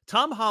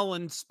Tom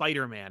Holland's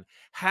Spider-Man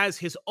has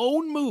his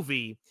own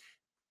movie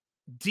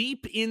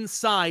deep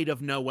inside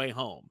of No Way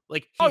Home.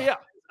 Like the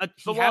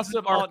loss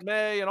of Aunt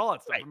May and all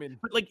that stuff. Right. I mean,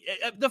 but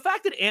the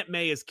fact that Aunt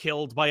May is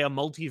killed by a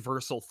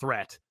multiversal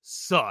threat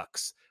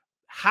sucks.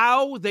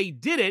 How they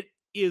did it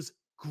is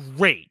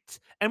great.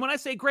 And when I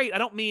say great, I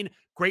don't mean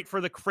great for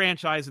the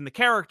franchise and the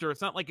character. It's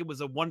not like it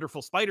was a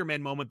wonderful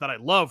Spider-Man moment that I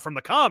love from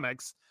the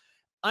comics.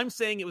 I'm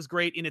saying it was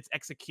great in its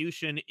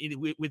execution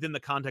within the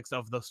context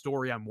of the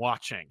story I'm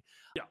watching.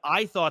 Yeah.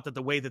 I thought that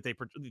the way that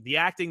the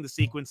acting, the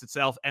sequence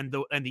itself, and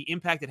the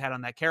impact it had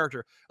on that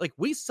character, like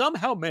we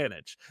somehow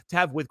managed to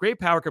have "with great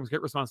power comes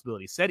great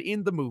responsibility" said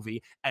in the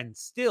movie, and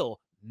still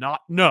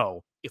not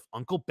know if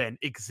Uncle Ben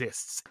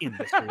exists in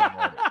this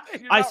world.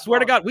 I swear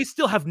to God, we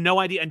still have no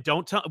idea. And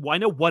don't tell. Well, I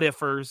know what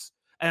ifers,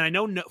 and I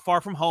know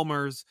Far From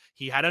Homers.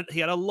 He had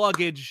a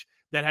luggage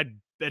that had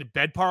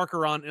Bed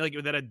Parker on, like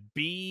that had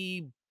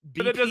BP.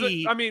 But it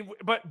doesn't. I mean,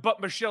 but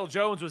Michelle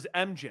Jones was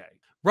MJ,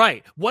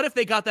 right? What if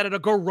they got that at a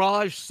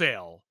garage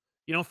sale?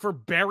 For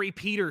Barry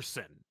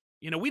Peterson.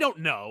 We don't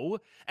know.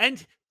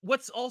 And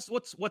what's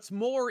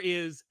more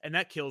is, and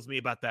that kills me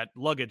about that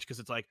luggage because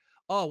it's like,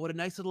 oh, what a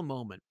nice little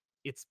moment.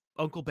 It's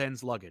Uncle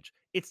Ben's luggage.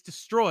 It's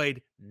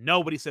destroyed.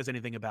 Nobody says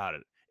anything about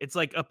it. It's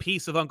like a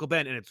piece of Uncle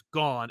Ben and it's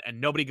gone, and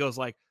nobody goes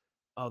like,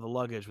 oh, the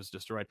luggage was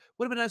destroyed.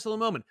 Would have been a nice little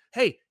moment.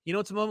 Hey,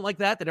 it's a moment like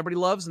that everybody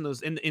loves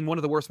in one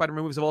of the worst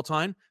Spider-Man movies of all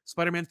time.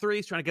 Spider-Man 3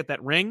 is trying to get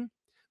that ring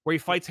where he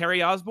fights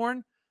Harry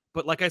Osborn.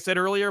 But like I said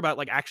earlier about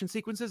like action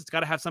sequences, it's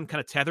got to have some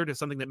kind of tether to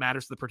something that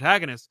matters to the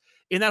protagonist.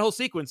 In that whole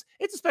sequence,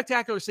 it's a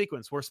spectacular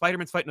sequence where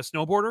Spider-Man's fighting a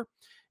snowboarder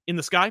in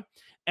the sky.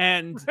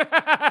 And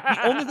the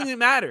only thing that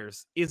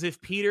matters is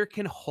if Peter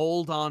can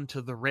hold on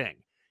to the ring.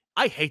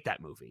 I hate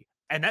that movie.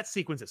 And that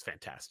sequence is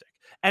fantastic.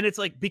 And it's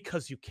like,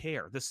 because you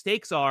care. The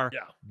stakes are,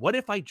 what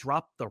if I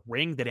drop the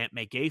ring that Aunt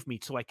May gave me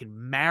so I can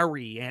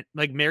marry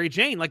Mary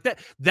Jane? Like that.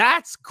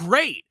 That's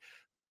great.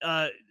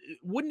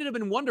 Wouldn't it have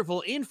been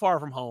wonderful in Far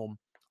From Home?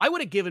 I would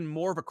have given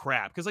more of a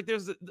crap because like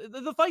there's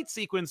the fight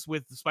sequence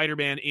with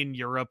Spider-Man in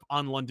Europe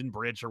on London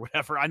Bridge or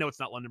whatever. I know it's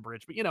not London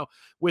Bridge, but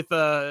with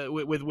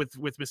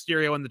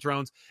Mysterio and the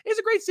drones, it's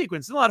a great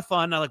sequence. It's a lot of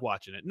fun. I like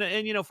watching it,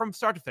 and from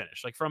start to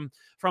finish, like from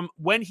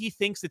when he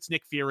thinks it's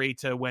Nick Fury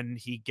to when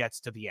he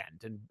gets to the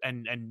end,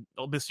 and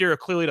Mysterio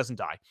clearly doesn't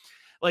die.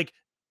 Like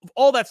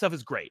all that stuff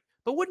is great,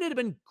 but wouldn't it have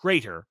been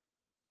greater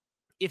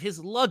if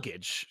his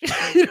luggage,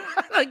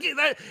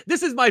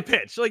 this is my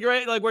pitch,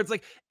 right? Like where it's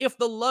like, if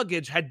the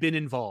luggage had been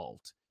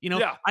involved,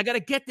 I got to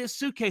get this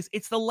suitcase.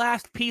 It's the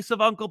last piece of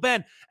Uncle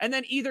Ben. And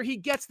then either he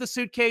gets the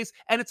suitcase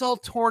and it's all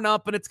torn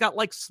up and it's got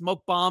like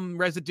smoke bomb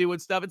residue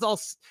and stuff. It's all,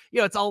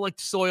 it's all like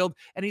soiled.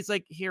 And he's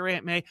like, here,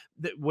 Aunt May,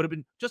 that would have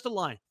been just a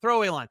line,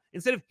 throwaway line.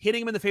 Instead of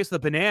hitting him in the face with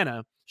a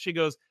banana, she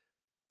goes,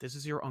 this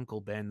is your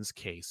Uncle Ben's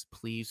case.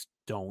 Please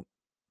don't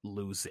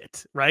lose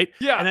it, right?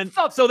 Yeah. And then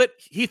so that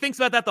he thinks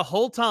about that the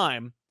whole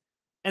time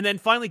and then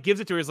finally gives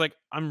it to her. He's like,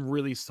 I'm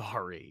really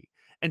sorry.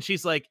 And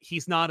she's like,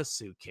 he's not a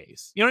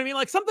suitcase. You know what I mean?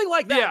 Like something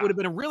like that would have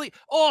been people would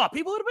have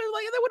been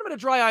like, that would have been a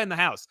dry eye in the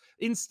house.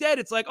 Instead,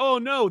 it's like, oh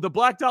no, the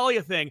Black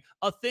Dahlia thing,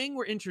 a thing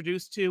we're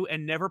introduced to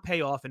and never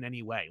pay off in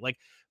any way. Like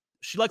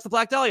she likes the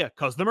Black Dahlia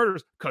because the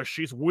murders, because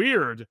she's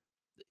weird.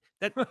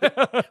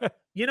 That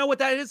you know what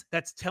that is?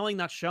 That's telling,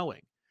 not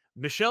showing.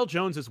 Michelle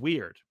Jones is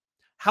weird.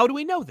 How do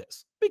we know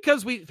this?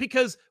 Because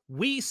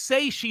we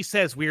say she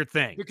says weird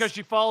things. Because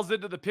she falls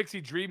into the pixie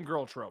dream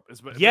girl trope.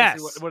 Is what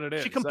it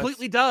is. She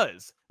completely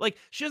does. Like,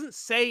 she doesn't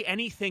say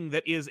anything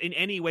that is in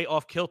any way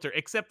off kilter,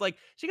 except like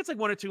she gets like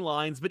one or two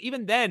lines. But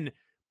even then,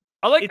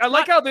 I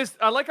like how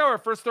our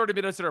first 30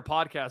 minutes in our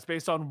podcast,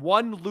 based on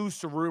one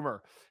loose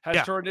rumor,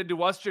 has turned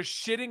into us just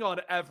shitting on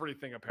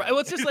everything. Apparently,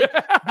 well, it's just like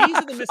these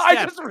are the missteps.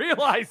 I just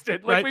realized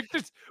it. Like,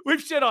 we've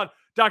shit on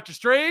Doctor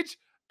Strange,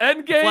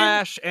 Endgame,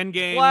 Flash,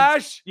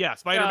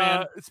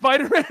 Spider-Man.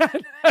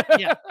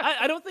 Yeah,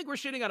 I don't think we're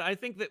shitting on it. I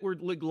think that we're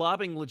like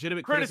lobbing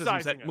legitimate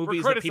criticisms at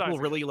movies that people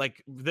really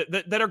like,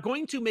 that are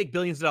going to make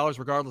billions of dollars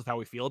regardless of how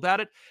we feel about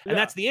it. And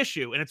that's the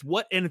issue. And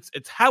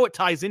it's how it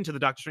ties into the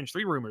Doctor Strange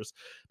 3 rumors.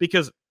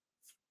 Because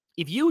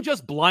if you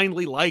just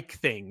blindly like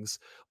things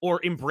or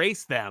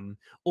embrace them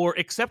or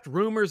accept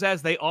rumors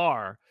as they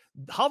are,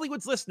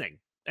 Hollywood's listening.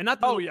 And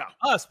not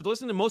us, but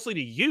listening mostly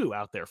to you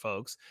out there,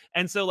 folks.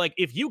 And so, like,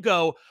 if you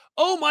go,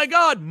 oh my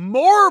God,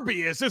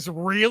 Morbius is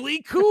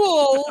really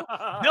cool,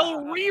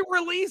 they'll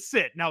re-release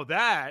it. Now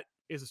that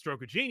is a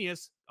stroke of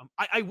genius.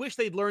 I wish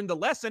they'd learned the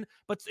lesson,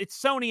 but it's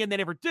Sony and they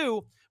never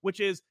do, which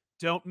is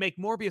don't make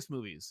Morbius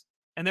movies.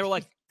 And they were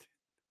like,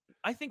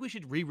 I think we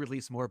should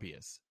re-release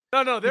Morbius.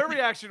 No, their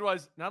reaction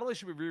was, not only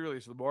should we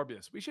re-release the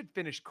Morbius, we should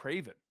finish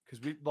Kraven, because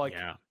we like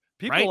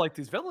people like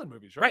these villain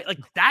movies, right? Like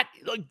that.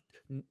 Like,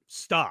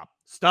 stop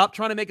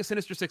trying to make a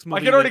Sinister Six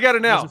movie. I can already get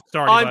it now.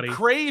 I'm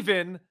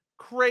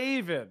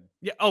Kraven.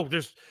 Yeah. Oh,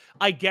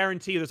 I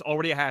guarantee you there's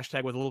already a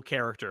hashtag with a little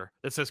character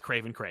that says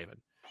Kraven.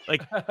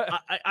 Like,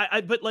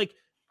 but like,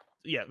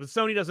 yeah, but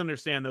Sony doesn't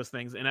understand those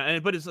things,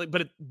 but it's like,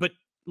 but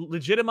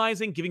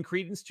legitimizing, giving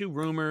credence to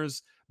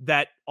rumors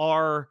that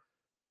are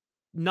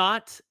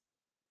not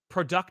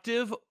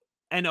productive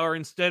and are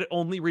instead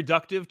only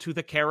reductive to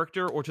the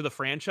character or to the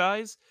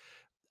franchise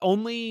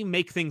only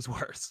make things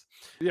worse.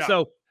 Yeah.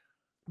 So,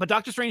 but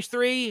Doctor Strange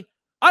 3,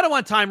 I don't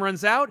want Time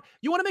Runs Out.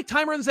 You want to make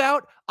Time Runs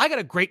Out? I got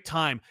a great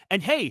time.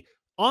 And hey,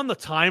 on the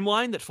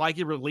timeline that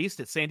Feige released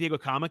at San Diego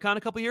Comic-Con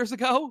a couple years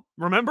ago,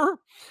 remember?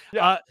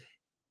 Yeah.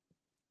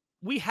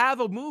 We have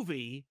a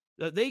movie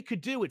that they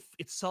could do.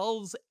 It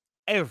solves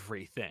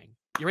everything.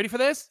 You ready for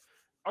this?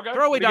 Okay.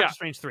 Throw away Doctor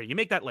Strange 3. You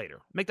make that later.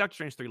 Make Doctor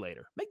Strange 3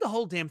 later. Make the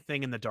whole damn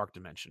thing in the dark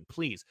dimension,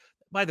 please.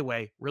 By the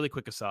way, really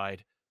quick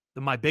aside,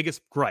 my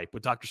biggest gripe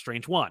with Doctor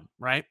Strange 1,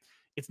 right?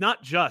 It's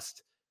not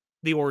just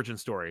the origin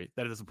story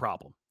that is a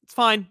problem. It's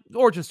fine. The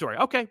origin story.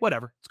 Okay,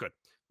 whatever. It's good.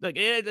 Like,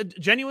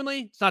 genuinely,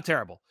 it's not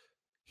terrible.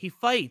 He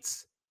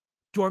fights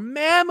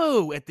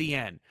Dormammu at the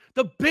end.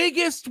 The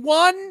biggest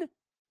one.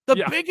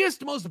 The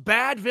biggest, most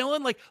bad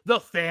villain, like the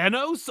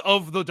Thanos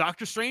of the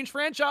Doctor Strange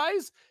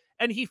franchise.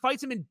 And he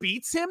fights him and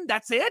beats him.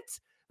 That's it?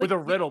 With a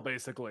riddle,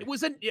 basically.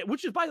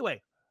 Which is, by the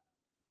way,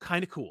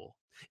 kind of cool.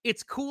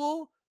 It's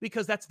cool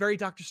because that's very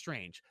Doctor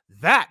Strange.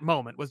 That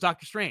moment was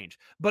Doctor Strange,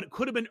 but it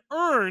could have been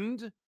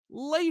earned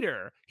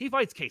later. He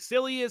fights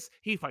Caecilius.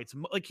 He fights,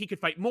 like, he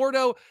could fight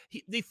Mordo.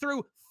 They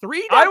threw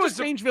 3 Doctor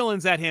Strange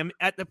villains at him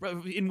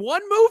in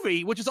one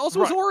movie, which is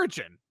also his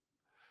origin.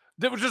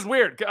 That was just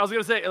weird. I was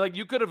gonna say, like,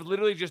 you could have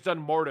literally just done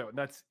Mordo, and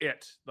that's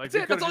it. Like,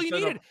 that's all you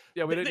needed.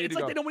 Yeah, we didn't need to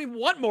go. They don't even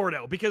want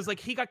Mordo because, like,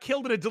 he got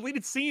killed in a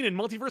deleted scene in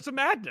Multiverse of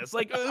Madness.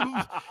 Like,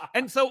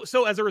 and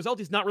so as a result,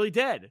 he's not really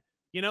dead.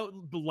 You know,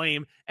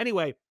 lame.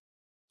 Anyway,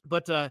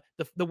 but the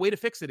way to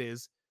fix it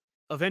is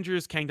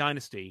Avengers: Kang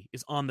Dynasty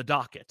is on the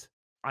docket.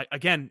 I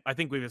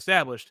think we've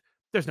established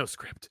there's no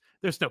script,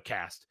 there's no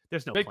cast,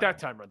 there's no. Make plan. that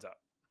Time Runs Out.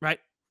 Right.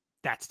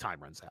 That's Time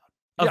Runs Out.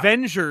 Yeah.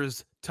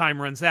 Avengers: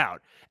 Time Runs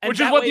Out. And which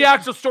is what the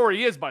actual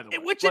story is, by the way.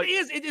 It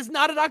is. It is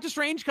not a Doctor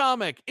Strange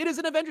comic. It is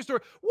an Avengers story.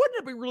 Wouldn't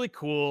it be really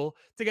cool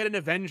to get an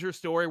Avengers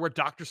story where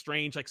Doctor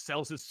Strange, like,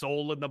 sells his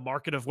soul in the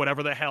market of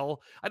whatever the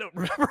hell? I don't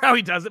remember how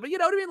he does it, but you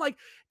know what I mean? Like,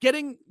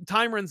 getting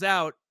Time Runs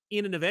Out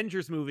in an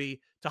Avengers movie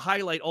to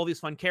highlight all these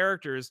fun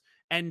characters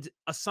and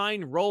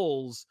assign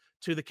roles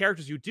to the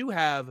characters you do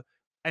have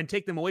and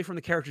take them away from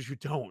the characters you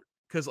don't.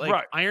 Because,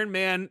 like, Iron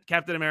Man,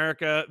 Captain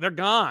America, they're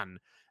gone.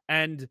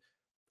 And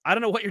I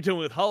don't know what you're doing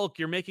with Hulk.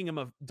 You're making him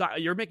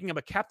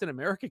a Captain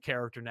America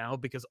character now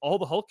because all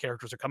the Hulk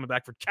characters are coming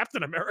back for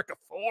Captain America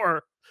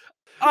 4.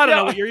 I don't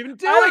know what you're even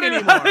doing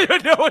anymore. I don't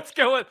even know what's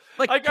going.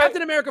 Like,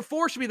 Captain America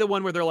 4 should be the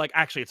one where they're like,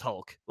 actually, it's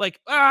Hulk. Like,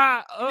 you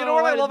know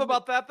what I love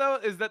about that, though,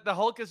 is that the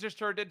Hulk has just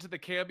turned into the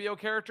cameo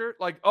character.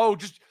 Like, oh,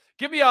 just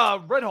give me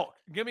a Red Hulk,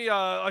 give me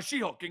a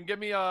She-Hulk, and give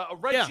me a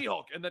Red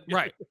She-Hulk, and then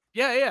right,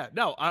 yeah.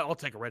 No, I'll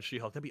take a Red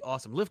She-Hulk. That'd be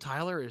awesome. Liv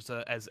Tyler is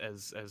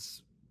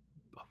as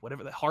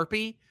whatever, the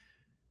Harpy.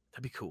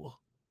 That'd be cool.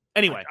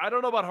 Anyway, I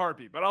don't know about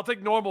Harpy, but I'll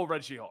take normal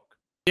Red She-Hulk.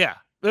 Yeah,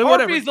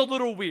 Harpy's a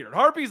little weird.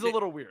 Harpy's a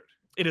little weird.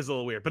 It is a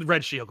little weird, but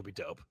Red She-Hulk would be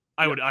dope.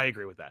 I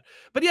agree with that.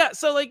 But yeah,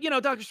 so, like, you know,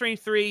 Doctor Strange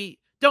 3,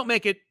 don't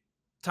make it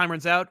Time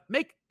Runs Out.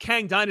 Make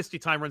Kang Dynasty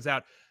Time Runs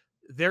Out.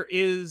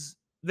 There's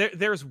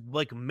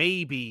like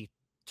maybe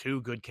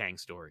 2 good Kang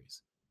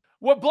stories.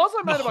 What blows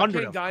my mind about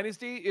Kang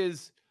Dynasty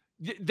is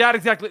That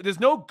exactly. There's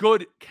no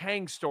good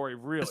Kang story,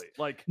 really.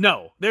 Like,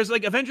 no, there's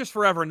like Avengers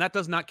Forever, and that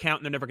does not count,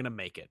 and they're never going to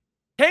make it.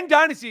 Kang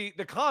Dynasty,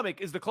 the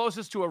comic, is the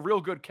closest to a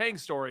real good Kang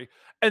story,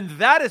 and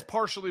that is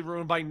partially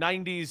ruined by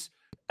 90s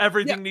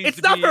everything needs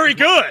to be... It's not very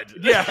good.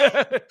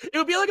 Yeah. It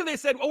would be like if they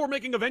said, oh, we're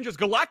making Avengers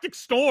Galactic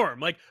Storm.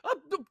 Like,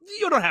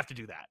 you don't have to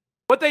do that.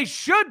 What they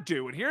should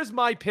do, and here's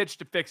my pitch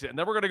to fix it, and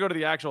then we're going to go to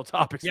the actual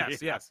topics.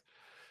 Yes.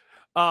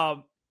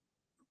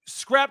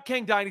 Scrap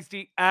Kang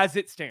Dynasty as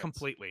it stands.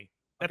 Completely.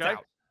 That's Okay?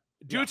 out.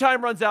 Do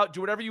time runs out.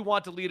 Do whatever you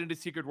want to lead into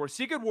Secret Wars.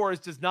 Secret Wars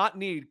does not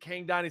need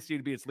Kang Dynasty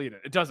to be its lead in.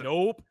 It doesn't.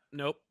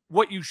 Nope.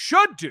 What you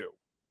should do,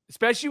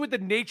 especially with the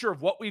nature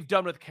of what we've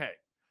done with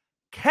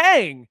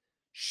Kang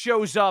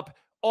shows up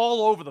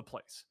all over the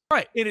place.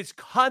 Right. It is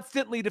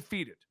constantly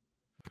defeated.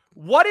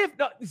 What if,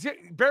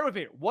 bear with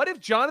me, what if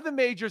Jonathan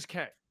Majors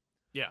Kang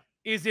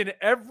is in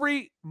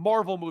every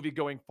Marvel movie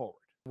going forward?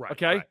 Right.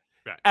 Okay?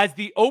 Right. As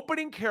the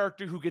opening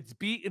character who gets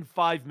beat in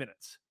 5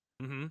 minutes.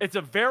 Mm-hmm. It's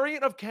a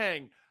variant of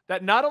Kang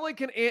that not only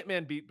can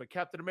Ant-Man beat, but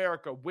Captain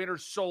America, Winter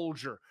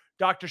Soldier,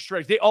 Doctor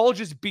Strange, they all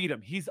just beat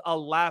him. He's a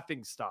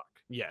laughingstock.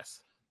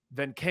 Yes.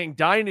 Then Kang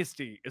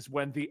Dynasty is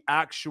when the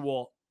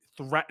actual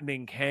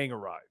threatening Kang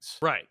arrives.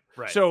 Right.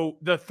 So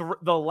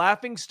the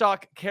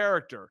laughingstock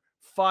character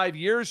 5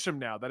 years from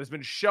now that has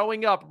been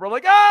showing up, we're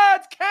like,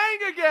 it's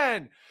Kang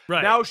again.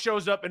 Right. Now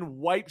shows up and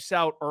wipes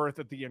out Earth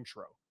at the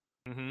intro.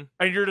 Mm-hmm.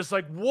 And you're just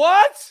like,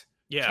 what?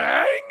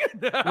 Yeah.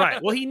 Kang?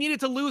 Right. Well, he needed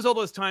to lose all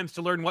those times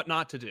to learn what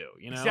not to do.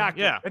 You know.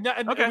 Exactly. Yeah. And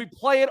we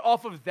play it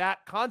off of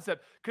that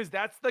concept because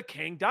that's the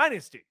Kang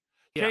Dynasty.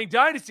 Yeah. Kang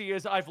Dynasty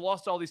is I've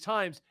lost all these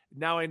times.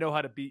 Now I know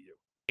how to beat you.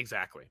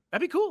 Exactly.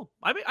 That'd be cool.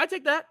 I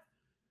take that.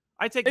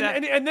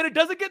 And then it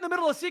doesn't get in the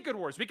middle of Secret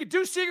Wars. We could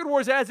do Secret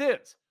Wars as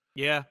is.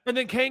 Yeah. And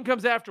then Kang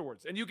comes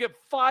afterwards. And you get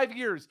 5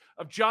 years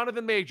of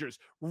Jonathan Majors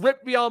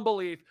ripped beyond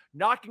belief,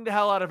 knocking the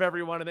hell out of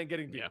everyone, and then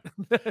getting beat.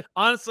 Yeah.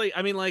 Honestly,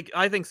 I mean, like,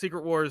 I think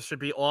Secret Wars should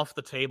be off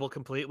the table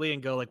completely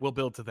and go, like, we'll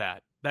build to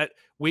that. That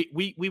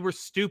we were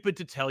stupid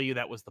to tell you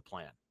that was the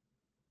plan.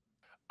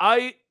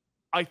 I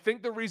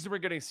think the reason we're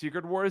getting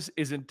Secret Wars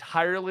is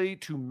entirely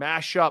to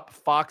mash up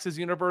Fox's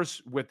universe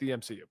with the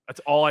MCU.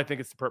 That's all I think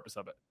it's the purpose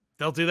of it.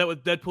 They'll do that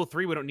with Deadpool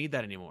 3. We don't need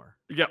that anymore.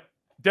 Yep.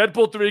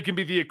 Deadpool 3 can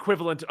be the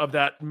equivalent of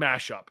that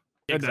mashup.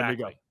 And then we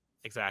go.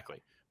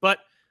 Exactly. But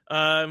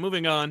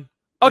moving on.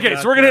 Okay,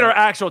 so we're going to hit our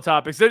actual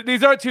topics.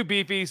 These aren't too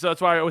beefy, so that's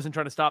why I wasn't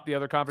trying to stop the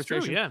other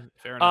conversation. True, yeah,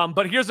 fair enough.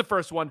 But here's the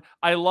first one.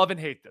 I love and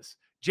hate this.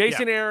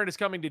 Jason Aaron is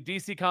coming to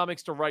DC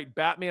Comics to write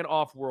Batman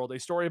Off-World, a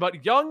story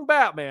about young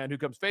Batman who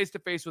comes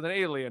face-to-face with an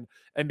alien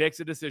and makes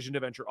a decision to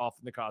venture off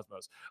in the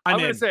cosmos. I'm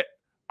going to say,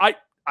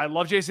 I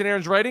love Jason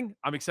Aaron's writing.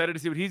 I'm excited to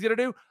see what he's going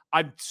to do.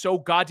 I'm so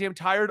goddamn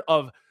tired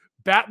of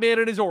Batman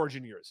and his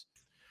origin years.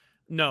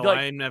 No, like,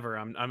 I'm never.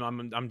 I'm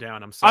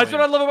down. I'm sorry. That's what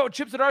I love about what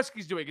Chip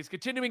Zdarsky's doing. Is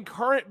continuing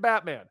current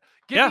Batman.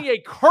 Give me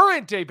a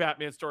current day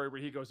Batman story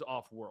where he goes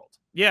off-world.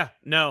 Yeah,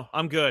 no,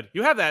 I'm good.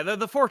 You have that.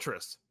 The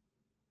Fortress.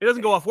 It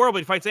doesn't go off-world, but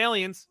he fights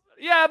aliens.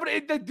 Yeah, but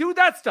they do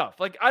that stuff.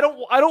 Like, I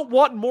don't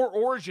want more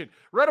origin.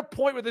 We're at a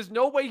point where there's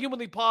no way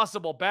humanly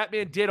possible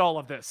Batman did all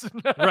of this.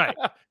 Right.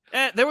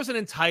 And there was an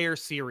entire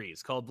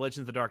series called Legends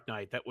of the Dark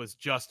Knight that was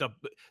just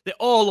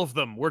all of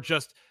them were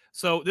just.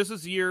 So this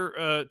is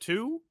year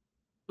 2.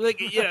 Like,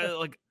 yeah,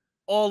 like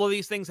all of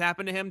these things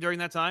happened to him during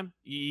that time.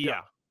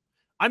 Yeah.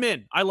 I'm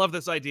in. I love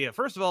this idea.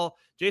 First of all,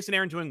 Jason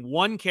Aaron doing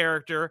one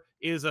character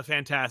is a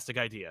fantastic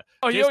idea.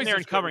 Jason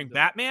Aaron covering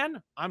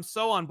Batman, I'm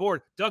so on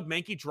board. Doug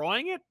Mankey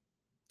drawing it,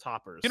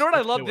 toppers. You know what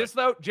I love this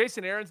though?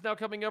 Jason Aaron's now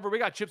coming over. We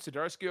got Chip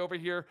Zdarsky over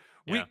here.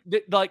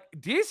 Like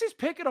DC's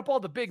picking up all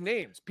the big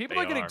names. People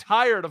are getting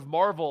tired of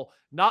Marvel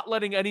not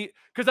letting any.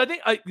 Because I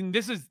think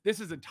this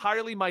is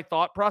entirely my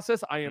thought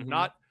process. I am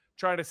not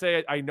trying to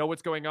say I know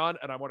what's going on,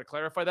 and I want to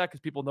clarify that because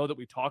people know that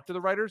we talk to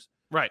the writers.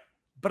 Right.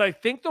 But I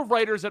think the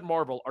writers at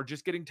Marvel are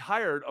just getting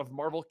tired of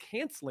Marvel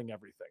canceling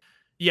everything.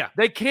 Yeah.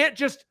 They can't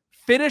just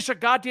finish a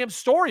goddamn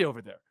story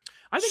over there.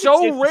 I think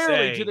so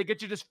rarely do they get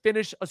to just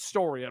finish a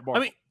story at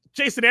Marvel. I mean,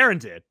 Jason Aaron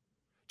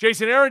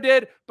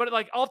did, but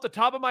like off the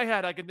top of my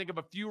head, I can think of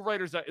a few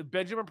writers that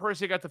Benjamin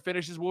Percy got to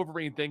finish his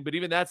Wolverine thing, but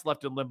even that's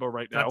left in limbo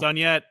right now. Not done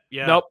yet.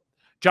 Yeah. Nope.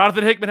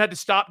 Jonathan Hickman had to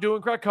stop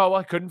doing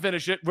Krakoa. Couldn't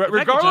finish it.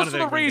 Regardless of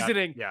the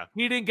reasoning,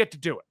 he didn't get to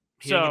do it.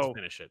 He didn't get to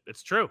finish it.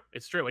 It's true.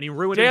 And he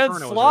ruined Dan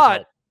Inferno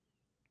Slott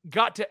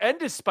got to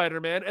end his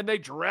Spider-Man, and they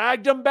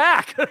dragged him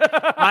back.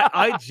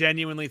 I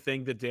genuinely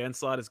think that Dan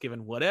Slott is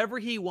given whatever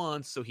he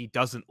wants so he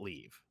doesn't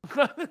leave.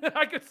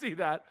 I could see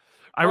that.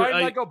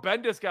 Michael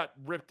Bendis got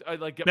ripped,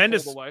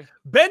 pulled away.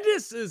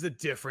 Bendis is a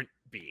different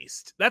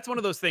beast. That's one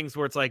of those things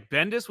where it's like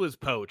Bendis was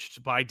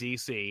poached by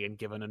DC and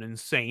given an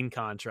insane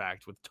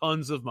contract with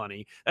tons of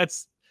money.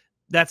 That's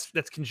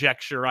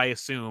conjecture, I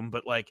assume,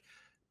 but like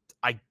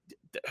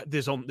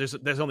there's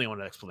only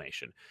one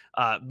explanation.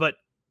 But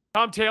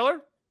Tom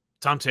Taylor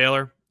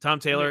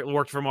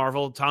worked for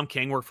Marvel. Tom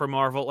King worked for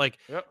Marvel. Like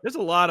there's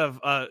a lot of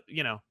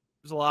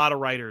there's a lot of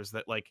writers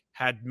that like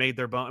had made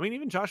their bone. I mean,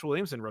 even Josh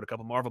Williamson wrote a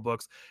couple Marvel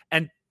books,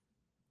 and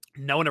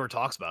no one ever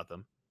talks about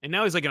them. And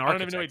now he's like an I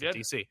don't architect even know at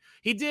he DC.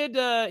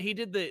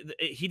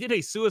 He did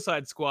a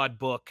Suicide Squad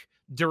book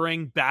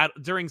during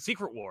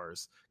Secret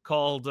Wars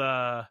called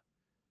I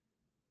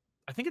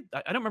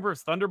don't remember if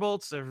it's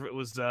Thunderbolts or if it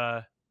was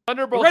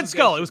Thunderbolts Red is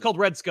Skull. good It was too. called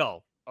Red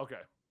Skull. Okay.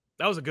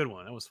 That was a good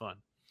one. That was fun.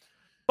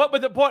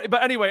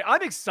 But anyway,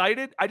 I'm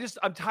excited.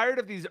 I'm tired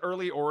of these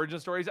early origin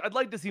stories. I'd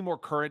like to see more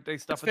current day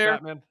stuff That's with fair.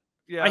 Batman.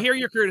 Yeah. I hear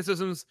your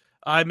criticisms.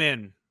 I'm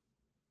in.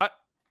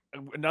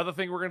 Another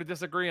thing we're going to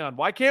disagree on.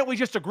 Why can't we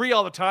just agree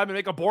all the time and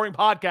make a boring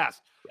podcast?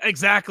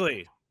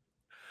 Exactly.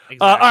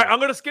 All right, I'm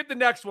going to skip the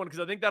next one because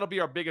I think that'll be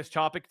our biggest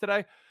topic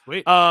today.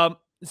 Wait.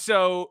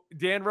 So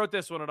Dan wrote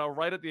this one, and I'll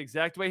write it the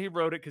exact way he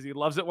wrote it because he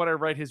loves it when I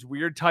write his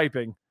weird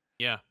typing.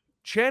 Yeah.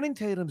 Channing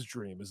Tatum's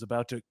dream is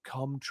about to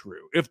come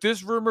true. If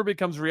this rumor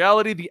becomes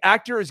reality, the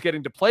actor is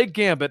getting to play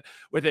Gambit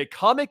with a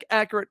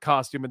comic-accurate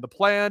costume in the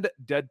planned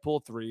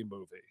Deadpool 3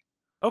 movie.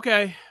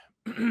 Okay.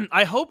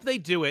 I hope they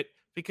do it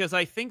because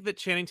I think that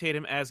Channing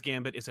Tatum as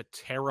Gambit is a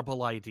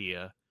terrible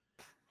idea.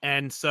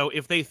 And so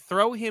if they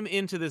throw him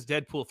into this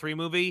Deadpool 3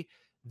 movie,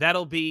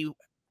 that'll be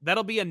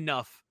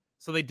enough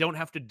so they don't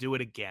have to do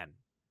it again.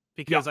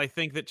 Because I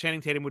think that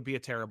Channing Tatum would be a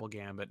terrible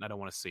Gambit and I don't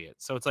want to see it.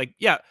 So it's like,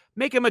 yeah,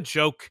 make him a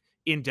joke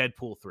in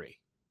Deadpool 3.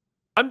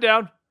 I'm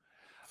down.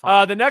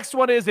 The next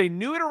one is a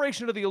new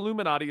iteration of the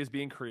Illuminati is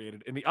being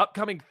created. In the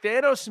upcoming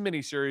Thanos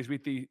miniseries,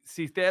 we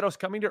see Thanos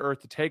coming to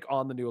Earth to take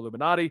on the new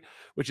Illuminati,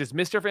 which is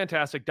Mr.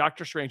 Fantastic,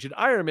 Doctor Strange, and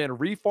Iron Man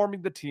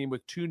reforming the team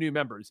with 2 new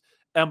members.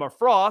 Emma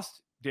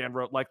Frost, Dan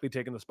wrote, likely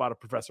taking the spot of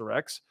Professor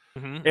X,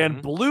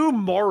 and Blue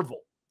Marvel.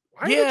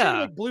 Why are they trying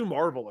to make Blue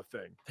Marvel a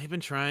thing? They've been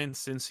trying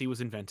since he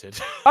was invented.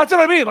 That's what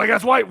I mean. Like,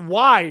 that's why.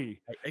 Why?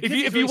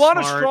 If you want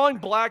smart. a strong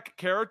black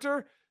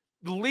character,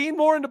 lean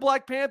more into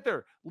Black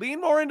Panther.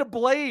 Lean more into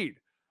Blade.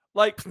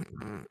 Like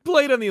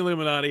Blade on the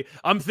Illuminati.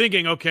 I'm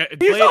thinking, okay, he's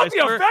Blade, not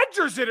the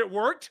Avengers, and it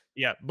worked.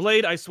 Yeah,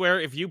 Blade. I swear,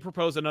 if you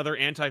propose another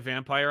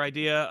anti-vampire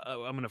idea,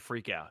 I'm gonna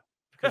freak out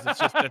because it's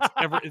just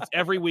it's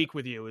every week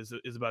with you is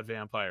about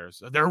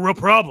vampires. They're a real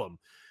problem.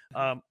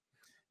 But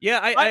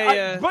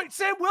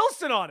Sam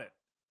Wilson on it.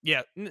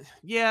 Yeah.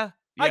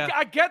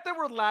 I get that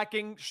we're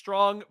lacking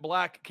strong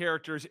black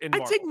characters in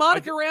Marvel. I take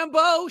Monica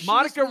Rambeau.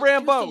 Monica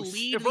Rambeau.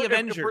 Lead the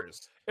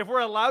Avengers. If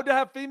we're allowed to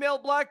have female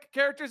black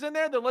characters in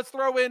there, then let's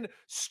throw in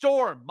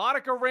Storm,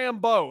 Monica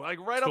Rambeau, like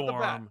right off the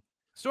bat.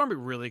 Storm would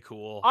be really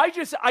cool. I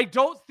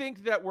don't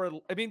think that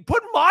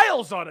put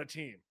Miles on a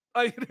team.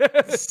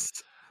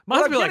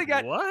 Miles be like,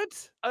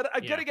 what?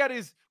 I getting at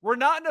is we're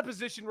not in a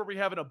position where we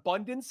have an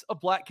abundance of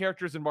black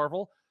characters in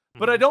Marvel.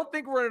 But I don't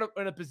think we're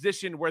in a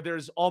position where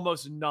there's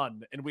almost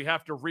none and we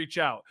have to reach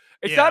out.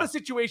 It's not a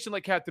situation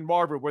like Captain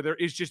Marvel where there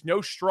is just no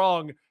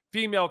strong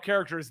female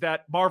characters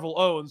that Marvel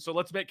owns. So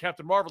let's make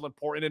Captain Marvel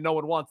important and no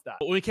one wants that.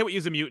 Well, we can't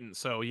use a mutant.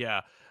 So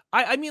yeah.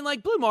 I mean,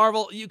 like Blue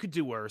Marvel, you could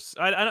do worse.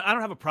 I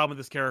don't have a problem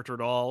with this character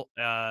at all.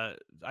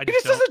 He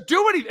just doesn't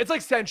do anything. It's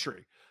like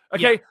Sentry.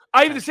 Okay.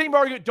 I have the same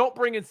argument. Don't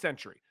bring in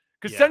Sentry.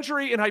 Because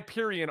Sentry and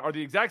Hyperion are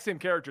the exact same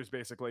characters,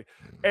 basically.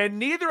 And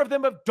neither of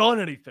them have done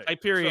anything.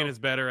 Hyperion is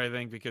better, I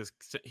think, because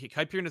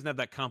Hyperion doesn't have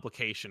that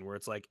complication where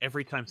it's like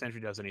every time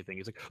Sentry does anything,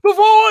 he's like, the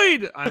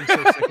Void! I'm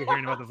so sick of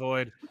hearing about the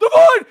Void. The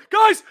Void!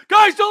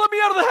 Guys, don't let me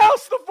out of the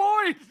house! The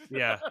Void!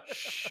 Yeah.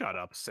 Shut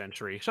up,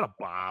 Sentry. Shut up,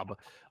 Bob.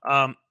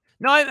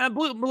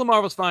 Blue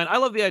Marvel's fine. I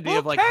love the idea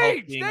of like Cage.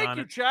 Hulk being Thank on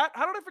you, it. chat.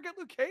 How did I forget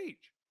Luke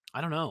Cage? I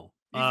don't know.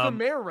 He's the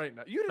mayor right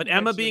now. But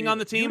Emma being on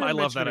the team, I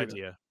love that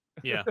idea.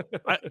 Yeah,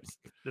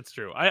 that's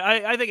true.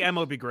 I think Emma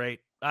would be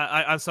great.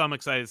 I'm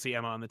excited to see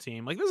Emma on the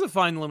team. Like, this is a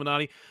fine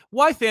Illuminati.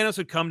 Why Thanos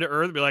would come to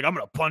Earth and be like, I'm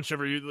gonna punch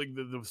every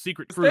the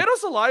secret Is group.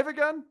 Thanos alive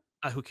again?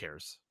 Who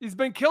cares? He's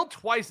been killed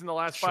twice in the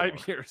last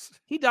 5 years.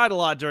 He died a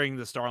lot during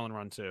the Starlin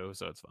run too,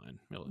 so it's fine.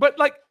 But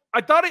like,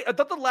 I thought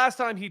the last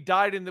time he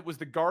died and it was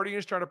the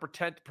Guardians trying to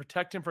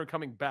protect him from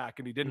coming back,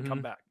 and he didn't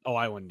come back. Oh,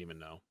 I wouldn't even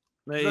know.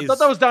 I thought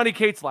that was Donny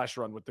Cates' last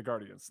run with the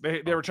Guardians.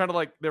 They were trying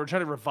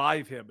to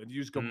revive him and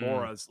use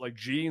Gamora's like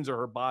genes or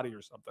her body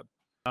or something.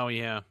 Oh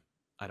yeah,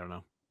 I don't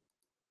know.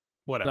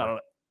 Whatever. No.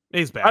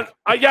 He's back.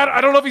 I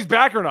don't know if he's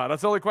back or not.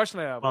 That's the only question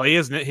I have. Well, he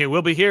isn't. He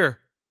will be here.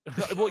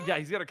 Well, yeah,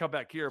 he's got to come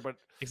back here. But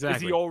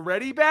exactly. Is he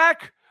already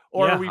back,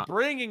 or are we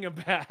bringing him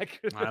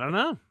back? I don't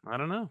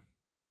know.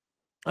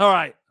 All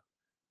right.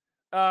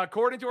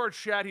 According to our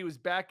chat, he was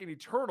back in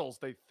Eternals.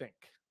 They think.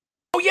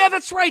 Oh yeah,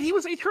 that's right. He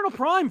was Eternal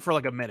Prime for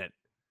like a minute.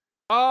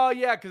 Oh,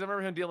 yeah, because I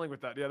remember him dealing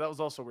with that. Yeah, that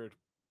was also weird.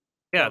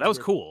 Yeah, that was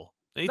cool.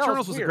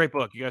 Eternals was a great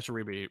book. You guys should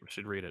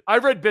read it. I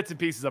read bits and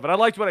pieces of it. I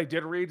liked what I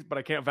did read, but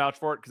I can't vouch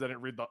for it because I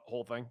didn't read the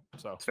whole thing.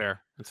 So it's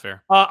fair. It's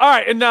fair. All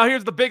right, and now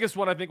here's the biggest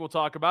one I think we'll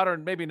talk about, or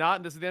maybe not,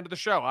 and this is the end of the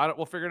show.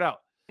 We'll figure it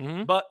out.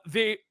 But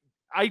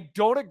I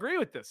don't agree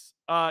with this.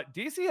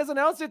 DC has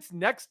announced its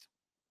next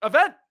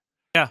event.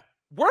 Yeah.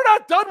 We're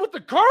not done with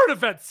the current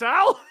event,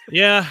 Sal.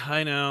 Yeah,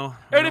 I know.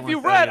 And if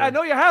you read, I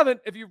know you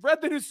haven't, if you've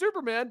read the new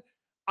Superman,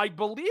 I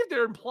believe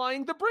they're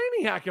implying the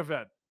Brainiac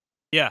event.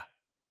 Yeah.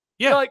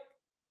 You're like,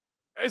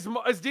 is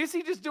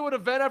DC just doing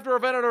event after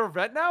event after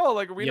event now?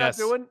 Like, are we not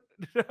doing?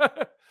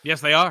 Yes,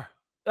 they are.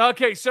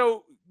 Okay,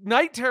 so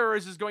Night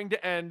Terrors is going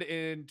to end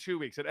in 2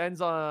 weeks. It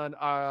ends on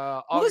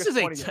August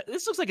 20th.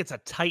 This looks like it's a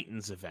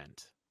Titans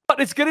event. But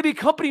it's going to be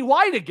company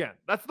wide again.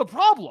 That's the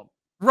problem.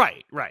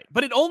 Right.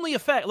 But it only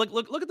affects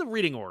look at the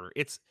reading order.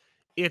 It's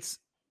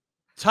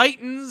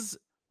Titans,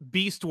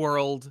 Beast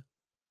World,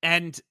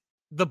 and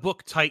the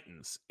book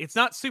Titans. It's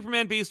not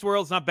Superman Beast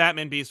World, it's not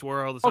Batman Beast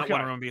World, it's not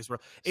Wonder Woman Beast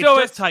World. It's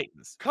just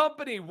Titans.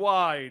 Company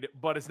wide,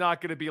 but it's not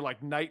going to be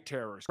like Night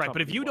Terrors. Right,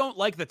 but if you don't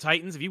like the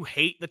Titans, if you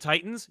hate the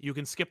Titans, you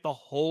can skip the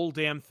whole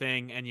damn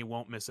thing and you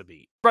won't miss a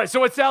beat. Right, so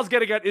what Sal's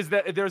getting at is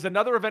that there's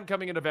another event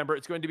coming in November.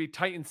 It's going to be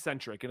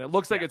Titan-centric, and it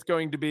looks like it's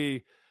going to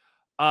be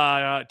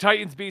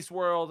Titans Beast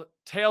World,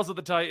 Tales of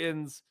the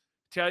Titans,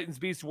 Titans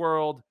Beast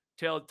World,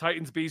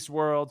 Titans Beast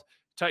World,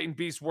 Titan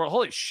Beast World.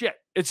 Holy shit.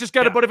 It's just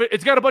got a bunch of it.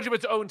 It's got a bunch of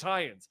its own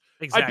tie-ins.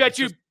 Exactly. I bet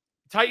you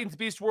Titans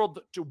Beast World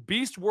Tour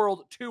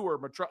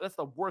that's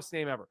the worst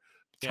name ever.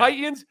 Yeah.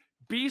 Titans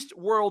Beast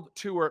World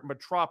Tour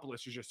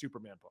Metropolis is your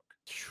Superman book.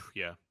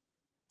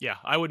 Yeah,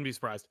 I wouldn't be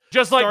surprised.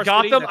 Just like Star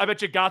Gotham, I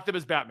bet you Gotham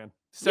is Batman.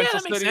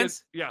 Central that makes City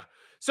sense.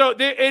 So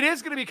it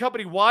is going to be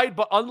company wide,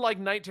 but unlike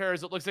Night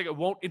Terrors, it looks like it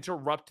won't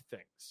interrupt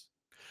things.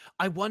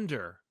 I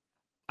wonder.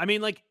 I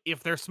mean, like,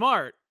 if they're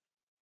smart,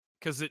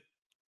 because it,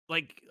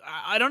 like,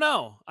 I don't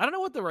know. I don't know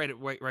what the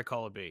right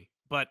call would be,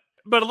 but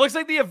it looks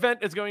like the event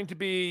is going to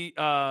be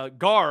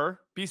Gar,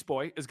 Beast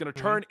Boy, is going to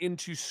turn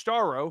into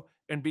Starro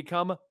and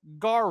become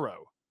Garro.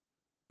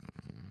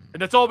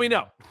 And that's all we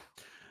know.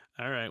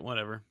 All right,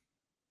 whatever.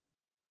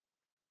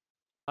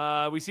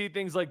 We see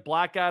things like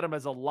Black Adam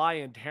as a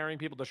lion tearing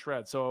people to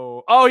shreds.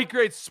 So, he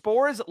creates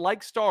spores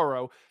like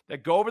Starro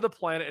that go over the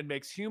planet and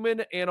makes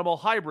human-animal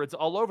hybrids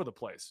all over the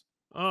place.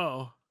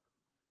 Oh.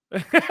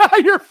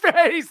 Your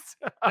face!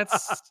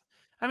 That's...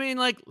 I mean,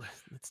 like,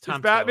 it's Tom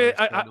Batman.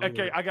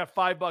 I got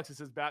 $5. It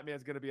says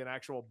Batman's going to be an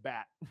actual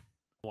bat.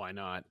 Why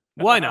not?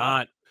 Why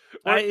not?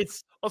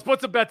 Let's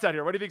put some bets out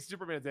here. What do you think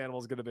Superman's animal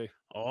is going to be?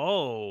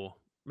 Oh,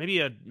 maybe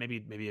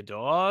a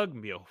dog,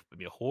 maybe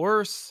a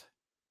horse.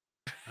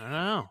 I don't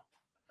know.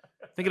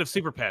 Thinking of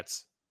super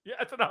pets. Yeah,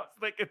 that's what I was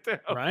thinking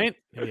too. Right?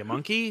 Maybe a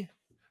monkey.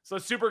 So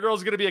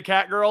Supergirl's going to be a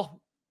cat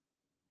girl.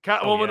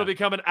 Catwoman will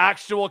become an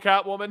actual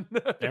Catwoman.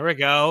 There we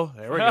go.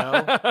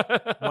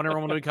 Wonder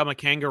Woman will become a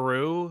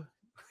kangaroo.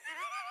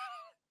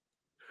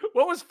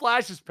 What was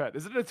Flash's pet?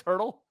 Is it a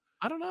turtle?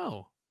 I don't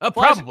know.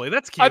 Probably.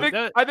 That's cute.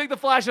 I think the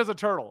Flash has a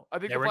turtle. I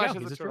think the Flash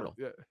has a turtle.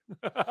 Yeah.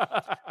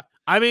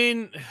 I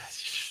mean,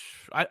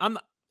 I'm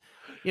not,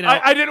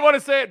 I didn't want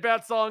to say it,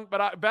 Bat Song,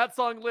 but Bat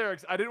Song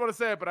lyrics. I didn't want to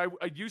say it,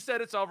 but you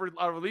said it, so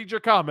I'll read your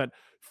comment.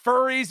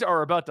 Furries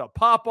are about to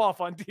pop off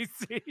on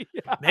DC.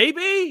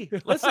 Maybe.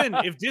 Listen,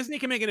 if Disney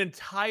can make an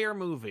entire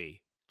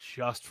movie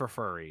just for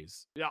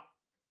furries,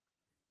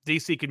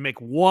 DC could make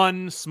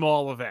one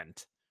small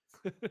event.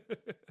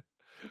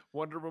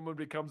 Wonder Woman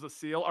becomes a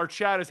seal. Our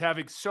chat is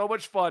having so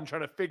much fun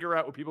trying to figure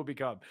out what people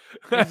become.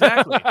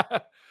 Exactly.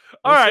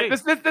 All right.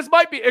 This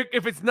might be,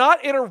 if it's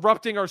not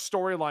interrupting our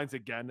storylines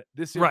again,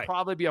 this will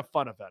probably be a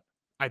fun event.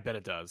 I bet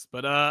it does.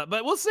 But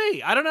we'll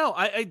see. I don't know.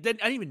 I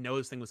didn't even know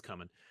this thing was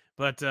coming.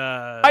 But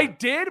I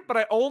did, but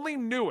I only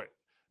knew it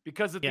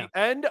because at the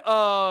end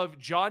of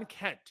John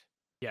Kent.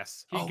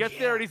 Yes. He gets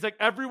there and he's like,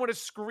 everyone is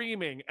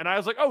screaming. And I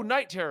was like, oh,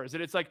 Night Terrors.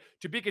 And it's like,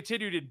 to be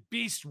continued in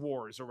Beast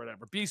Wars or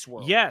whatever. Beast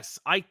World. Yes.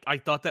 I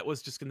thought that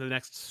was just in the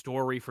next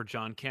story for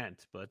John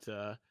Kent. But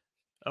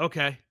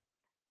okay.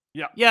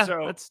 Yeah. Yeah.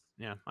 So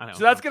I know.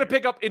 So that's going to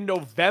pick up in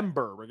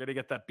November. We're going to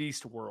get that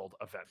Beast World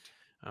event.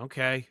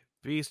 Okay.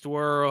 Beast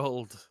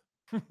World.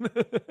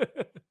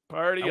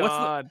 Party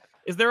on.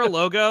 Is there a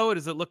logo?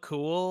 Does it look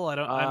cool?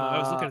 I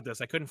was looking at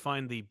this. I couldn't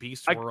find the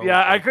Beast World.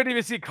 I couldn't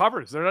even see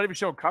covers. They're not even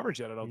showing covers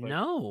yet, I don't think.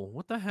 No.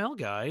 What the hell,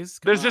 guys?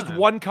 There's just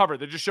one cover.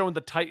 They're just showing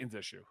the Titans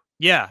issue.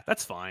 Yeah,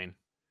 that's fine.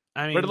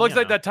 I mean, but it looks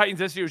like that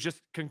Titans issue is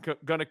just going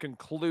to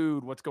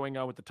conclude what's going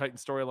on with the Titan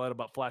storyline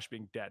about Flash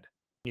being dead.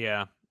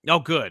 Yeah. Oh,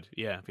 good.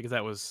 Yeah, because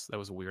that was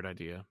a weird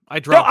idea.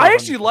 I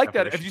actually like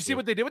that. Have you seen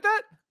what they did with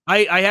that?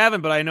 I haven't,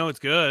 but I know it's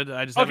good.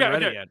 I just haven't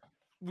read it yet.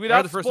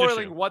 Without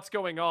spoiling what's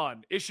going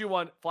on, issue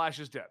 1, Flash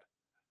is dead.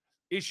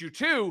 Issue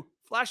 2,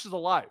 Flash is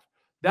alive.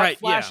 That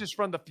Flash is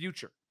from the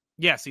future.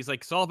 Yes, he's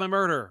like, solve my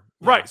murder.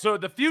 Right. So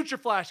the future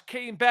Flash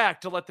came back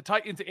to let the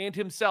Titans and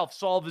himself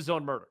solve his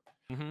own murder.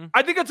 Mm-hmm.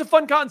 I think it's a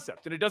fun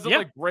concept, and it doesn't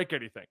like break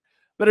anything.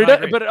 But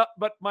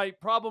my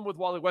problem with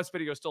Wally West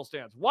video still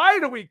stands. Why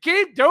do we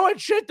keep doing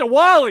shit to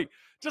Wally?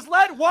 Just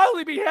let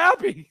Wally be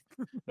happy.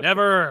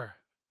 Never.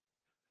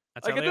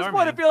 That's like at this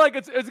point, I feel like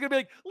it's gonna be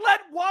like, let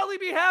Wally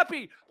be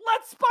happy,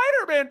 let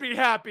Spider-Man be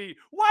happy.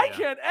 Why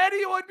can't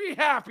anyone be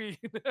happy?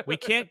 We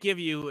can't give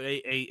you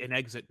an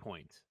exit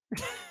point.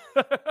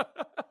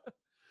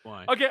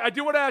 Why? Okay, I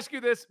do want to ask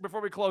you this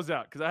before we close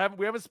out because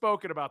we haven't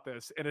spoken about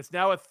this, and it's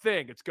now a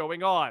thing. It's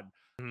going on,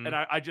 and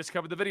I just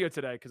covered the video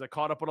today because I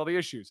caught up on all the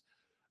issues.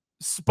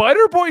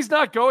 Spider-Boy's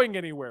not going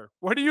anywhere.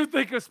 What do you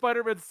think of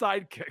Spider-Man's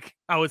sidekick?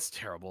 Oh, it's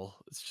terrible.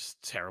 It's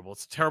just terrible.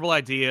 It's a terrible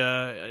idea.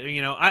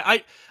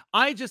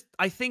 I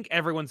think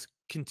everyone's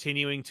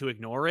continuing to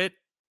ignore it.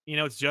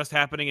 It's just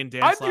happening in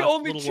Dan I'm Slott's the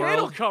only little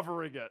channel world.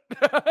 covering it.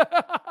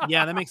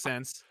 Yeah, that makes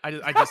sense.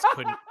 I just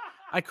couldn't.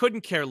 I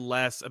couldn't care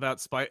less about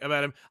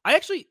him. I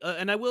actually,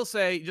 and I will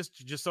say,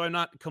 just so I'm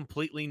not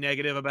completely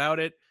negative about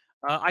it,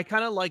 I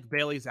kind of like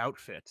Bailey's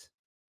outfit.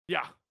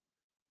 Yeah.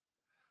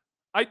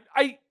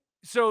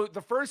 So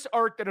the first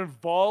arc that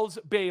involves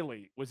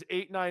Bailey was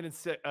 8, 9,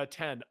 and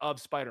 10 of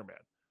Spider-Man.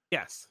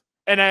 Yes.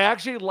 And I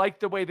actually like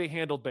the way they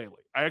handled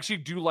Bailey. I actually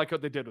do like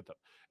what they did with him.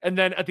 And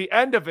then at the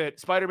end of it,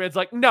 Spider-Man's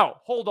like, no,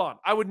 hold on.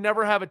 I would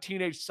never have a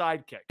teenage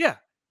sidekick. Yeah.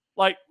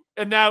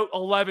 And now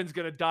 11's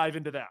going to dive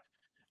into that.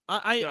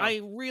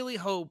 I really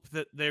hope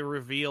that they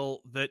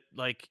reveal that,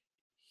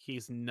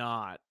 he's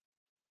not.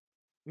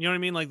 You know what I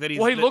mean? Like that he's.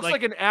 Well, he looks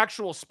like an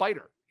actual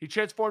spider. He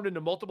transformed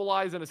into multiple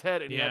eyes in his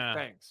head, and he had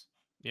fangs.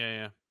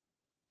 Yeah.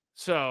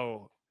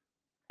 So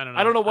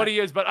I don't know what he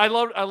is, but I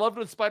loved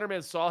when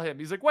Spider-Man saw him.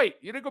 He's like, wait,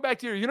 you didn't go back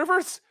to your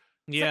universe?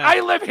 Yeah. Like,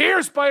 I live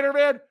here,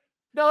 Spider-Man.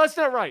 No, that's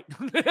not right.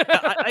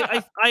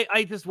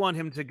 I just want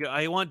him to go.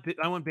 I want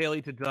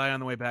Bailey to die on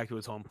the way back to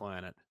his home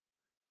planet.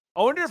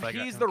 I wonder if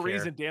he's the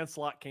reason Dan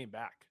Slott came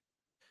back.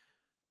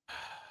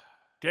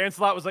 Dan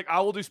Slott was like, I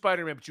will do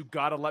Spider-Man, but you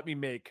got to let me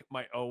make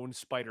my own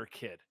Spider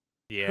Kid.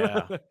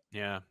 Yeah.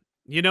 Yeah.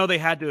 They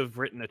had to have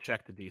written a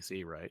check to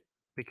DC, right?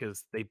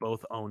 Because they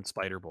both own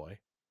Spider-Boy.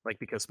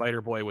 Because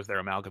Spider-Boy was their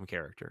amalgam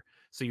character.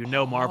 So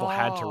Marvel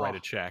had to write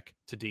a check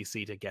to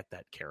DC to get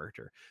that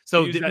character.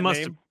 So it must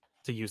have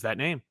to use that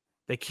name.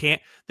 They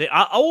can't.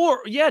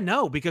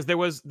 Because there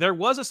was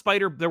a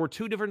Spider. There were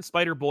two different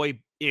Spider-Boy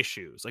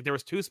issues. There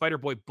was two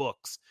Spider-Boy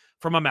books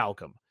from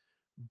Amalgam.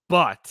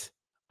 But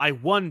I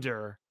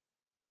wonder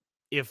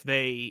if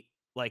they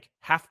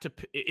have to,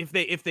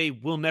 if they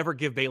will never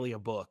give Bailey a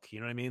book. You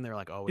know what I mean? They're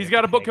like, oh, he's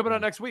got a book coming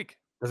out next week.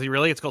 Does he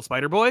really? It's called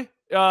Spider-Boy.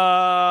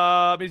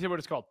 Let me see what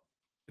it's called.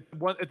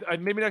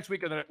 Maybe next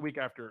week or the week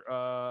after.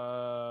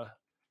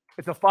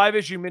 It's a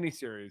 5-issue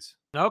miniseries.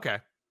 Okay.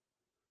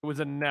 It was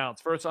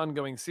announced first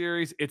ongoing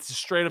series. It's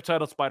straight up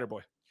titled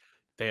Spider-Boy.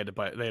 They had to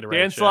write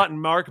Dan Slott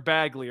and Mark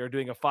Bagley are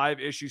doing a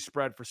 5-issue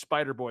spread for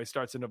Spider-Boy.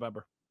 Starts in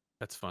November.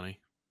 That's funny.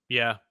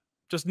 Yeah.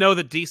 Just know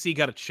that DC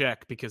got a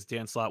check because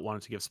Dan Slott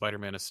wanted to give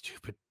Spider-Man a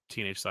stupid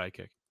teenage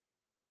sidekick.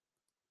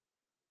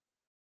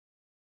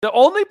 The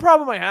only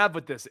problem I have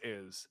with this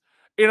is,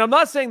 and I'm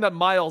not saying that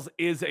Miles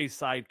is a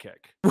sidekick.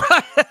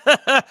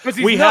 Right.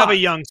 We have a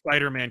young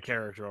Spider-Man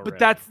character already.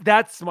 But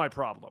that's my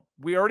problem.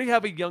 We already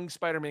have a young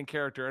Spider-Man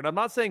character, and I'm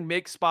not saying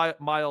make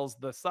Miles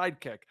the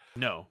sidekick.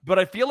 No. But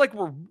I feel like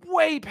we're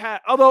way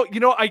past, although,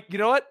 you know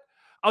what?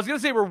 I was going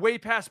to say we're way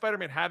past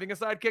Spider-Man having a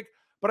sidekick,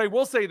 but I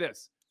will say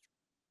this.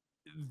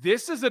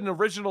 This is an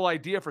original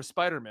idea for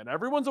Spider-Man.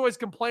 Everyone's always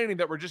complaining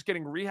that we're just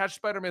getting rehashed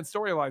Spider-Man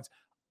storylines.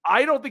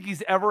 I don't think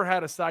he's ever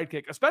had a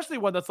sidekick, especially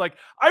one that's like,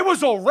 I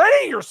was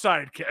already your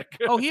sidekick.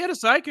 Oh, he had a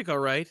sidekick, all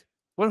right.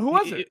 Well, who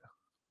was it?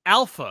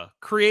 Alpha,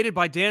 created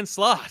by Dan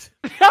Slott.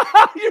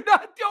 You're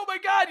not. Oh my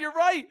God, you're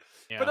right.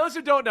 Yeah. For those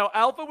who don't know,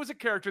 Alpha was a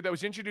character that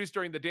was introduced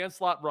during the Dan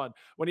Slott run.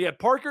 When he had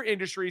Parker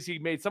Industries, he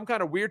made some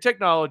kind of weird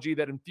technology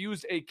that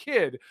infused a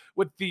kid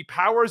with the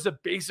powers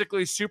of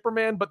basically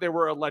Superman, but they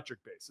were electric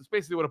based. It's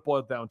basically what it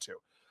boiled down to.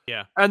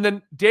 Yeah. And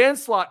then Dan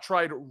Slott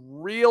tried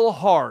real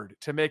hard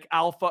to make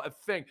Alpha a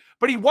thing,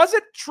 but he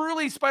wasn't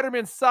truly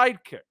Spider-Man's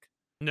sidekick.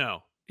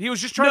 No. He was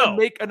just trying to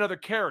make another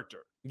character.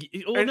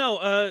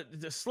 Well,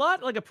 the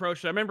Slott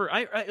approach. I remember.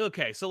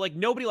 Okay, so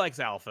nobody likes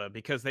Alpha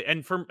because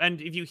and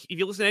if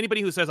you listen to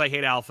anybody who says I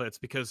hate Alpha, it's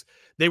because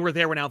they were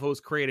there when Alpha was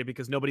created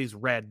because nobody's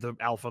read the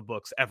Alpha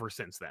books ever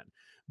since then.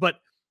 But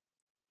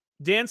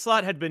Dan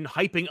Slott had been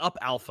hyping up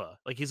Alpha,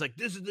 he's like,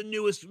 this is the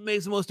newest,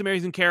 most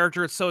amazing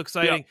character. It's so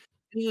exciting. Yeah.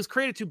 And he was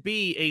created to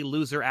be a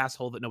loser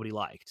asshole that nobody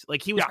liked.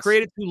 He was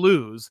created to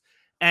lose,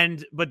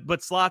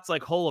 but Slott's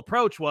whole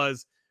approach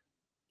was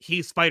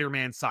he's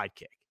Spider-Man's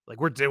sidekick.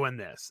 We're doing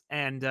this,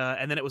 and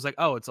then it was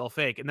oh, it's all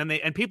fake, and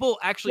then people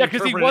actually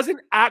because he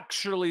wasn't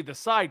actually the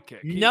sidekick.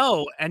 He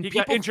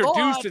got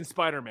introduced in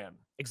Spider-Man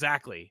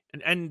exactly,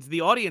 and the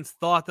audience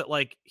thought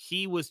that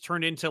he was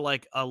turned into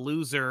a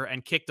loser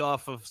and kicked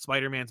off of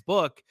Spider-Man's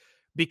book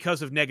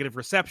because of negative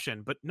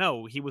reception, but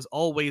no, he was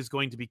always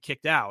going to be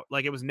kicked out.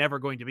 It was never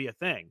going to be a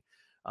thing.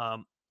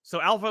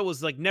 So Alpha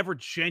was never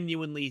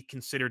genuinely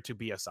considered to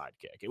be a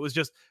sidekick. It was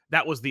just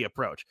that was the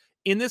approach.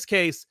 In this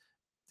case,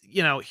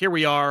 here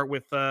we are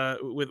with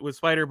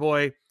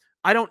Spider-Boy.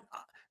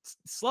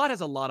 Slott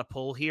has a lot of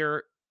pull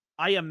here.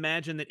 I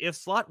imagine that if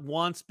Slott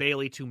wants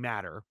Bailey to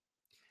matter,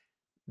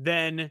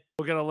 then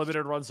we'll get a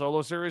limited run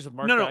solo series with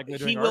Mark.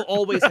 He will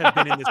always have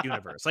been in this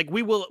universe.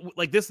 We will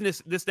this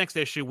next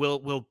issue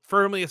will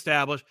firmly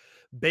establish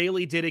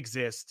Bailey did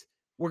exist.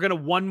 We're gonna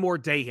one more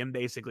day him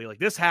basically.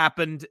 This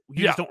happened.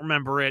 You just don't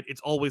remember it. It's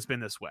always been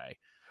this way.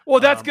 Well,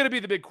 that's going to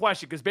be the big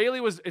question because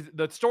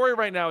the story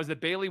right now is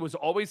that Bailey was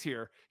always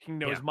here. He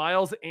knows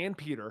Miles and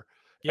Peter,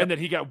 and that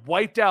he got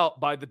wiped out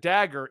by the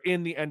dagger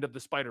in the end of the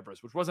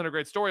Spider-Verse, which wasn't a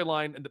great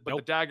storyline, but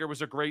the dagger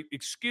was a great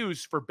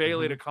excuse for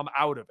Bailey to come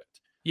out of it.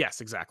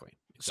 Yes, exactly.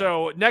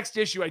 So next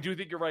issue, I do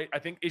think you're right. I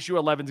think issue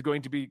 11 is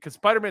going to be because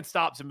Spider-Man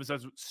stops him and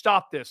says,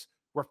 "Stop this.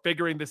 We're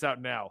figuring this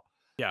out now."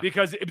 Yeah.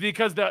 Because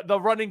the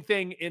running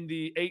thing in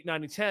the 8,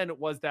 9, and 10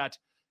 was that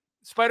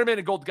Spider-Man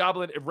and Gold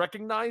Goblin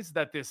recognized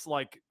that this,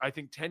 like, I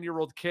think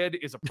 10-year-old kid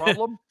is a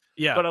problem.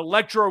 Yeah. But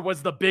Electro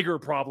was the bigger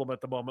problem at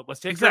the moment. Let's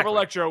take care of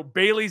Electro.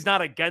 Bailey's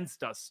not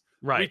against us.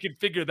 Right. We can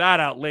figure that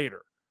out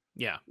later.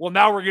 Yeah. Well,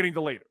 now we're getting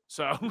to later.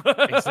 So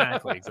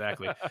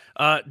exactly.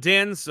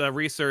 Dan's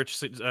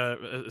research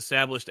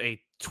established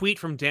a tweet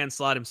from Dan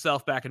Slott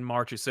himself back in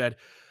March who said,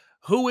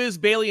 "Who is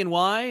Bailey and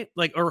why?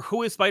 Or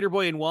who is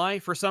Spider-Boy and why?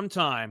 For some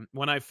time,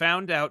 when I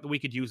found out that we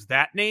could use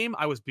that name,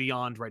 I was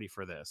beyond ready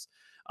for this."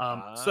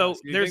 So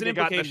there's an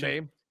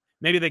implication.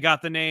 Maybe they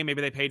got the name. Maybe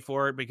they paid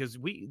for it, because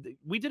we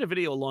did a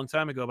video a long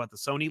time ago about the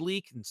Sony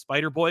leak, and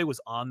Spider-Boy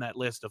was on that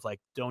list of, like,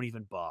 don't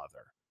even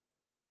bother.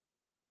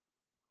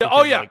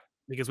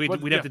 Because, because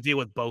we'd have to deal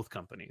with both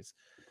companies.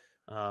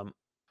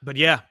 But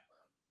yeah.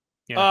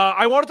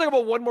 I want to talk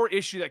about one more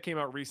issue that came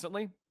out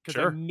recently, because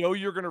Sure. I know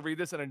you're going to read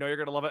this and I know you're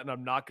going to love it, and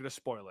I'm not going to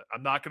spoil it.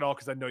 I'm not going to,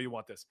 because I know you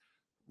want this.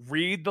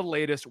 Read the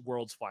latest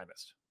World's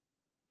Finest.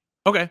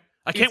 Okay.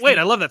 I can't wait.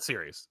 I love that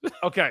series.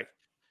 Okay.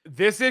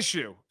 This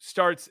issue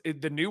starts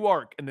the new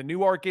arc, and the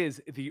new arc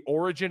is the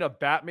origin of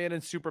Batman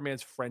and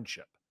Superman's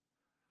friendship.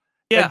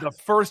 Yeah. And the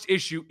first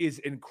issue is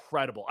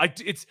incredible.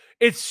 It's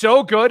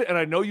so good, and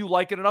I know you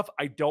like it enough.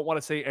 I don't want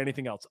to say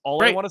anything else.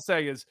 All I want to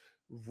say is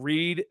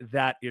read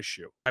that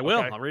issue. I will.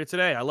 Okay? I'll read it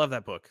today. I love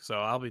that book, so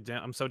I'll be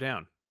down. I'm so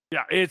down.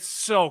 Yeah, it's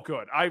so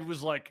good. I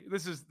was like,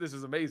 this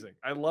is amazing.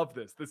 I love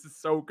this. This is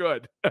so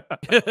good.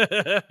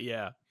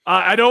 Yeah.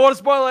 I don't want to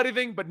spoil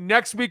anything, but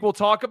next week we'll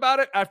talk about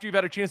it after you've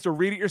had a chance to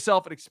read it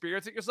yourself and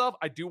experience it yourself.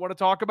 I do want to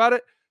talk about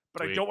it,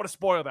 but I don't want to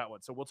spoil that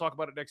one. So we'll talk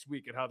about it next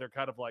week and how they're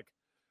kind of like,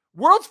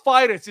 World's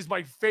Finest is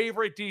my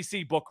favorite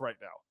DC book right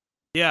now.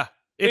 Yeah.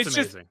 It's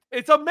amazing.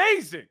 It's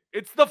amazing.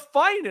 It's the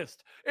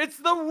finest. It's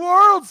the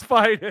world's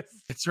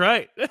finest. That's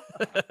right.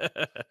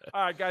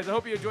 All right, guys. I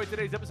hope you enjoyed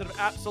today's episode of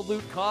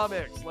Absolute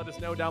Comics. Let us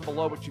know down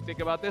below what you think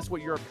about this,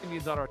 what your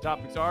opinions on our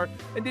topics are,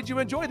 and did you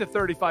enjoy the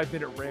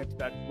 35-minute rant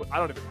that I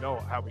don't even know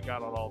how we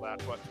got on all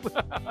that, but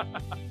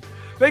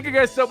thank you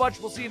guys so much.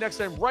 We'll see you next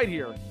time right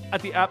here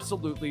at the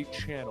Absolutely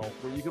channel,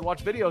 where you can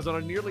watch videos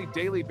on a nearly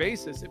daily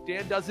basis if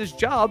Dan does his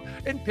job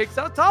and picks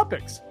out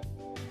topics.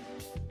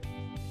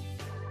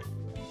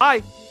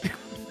 Bye.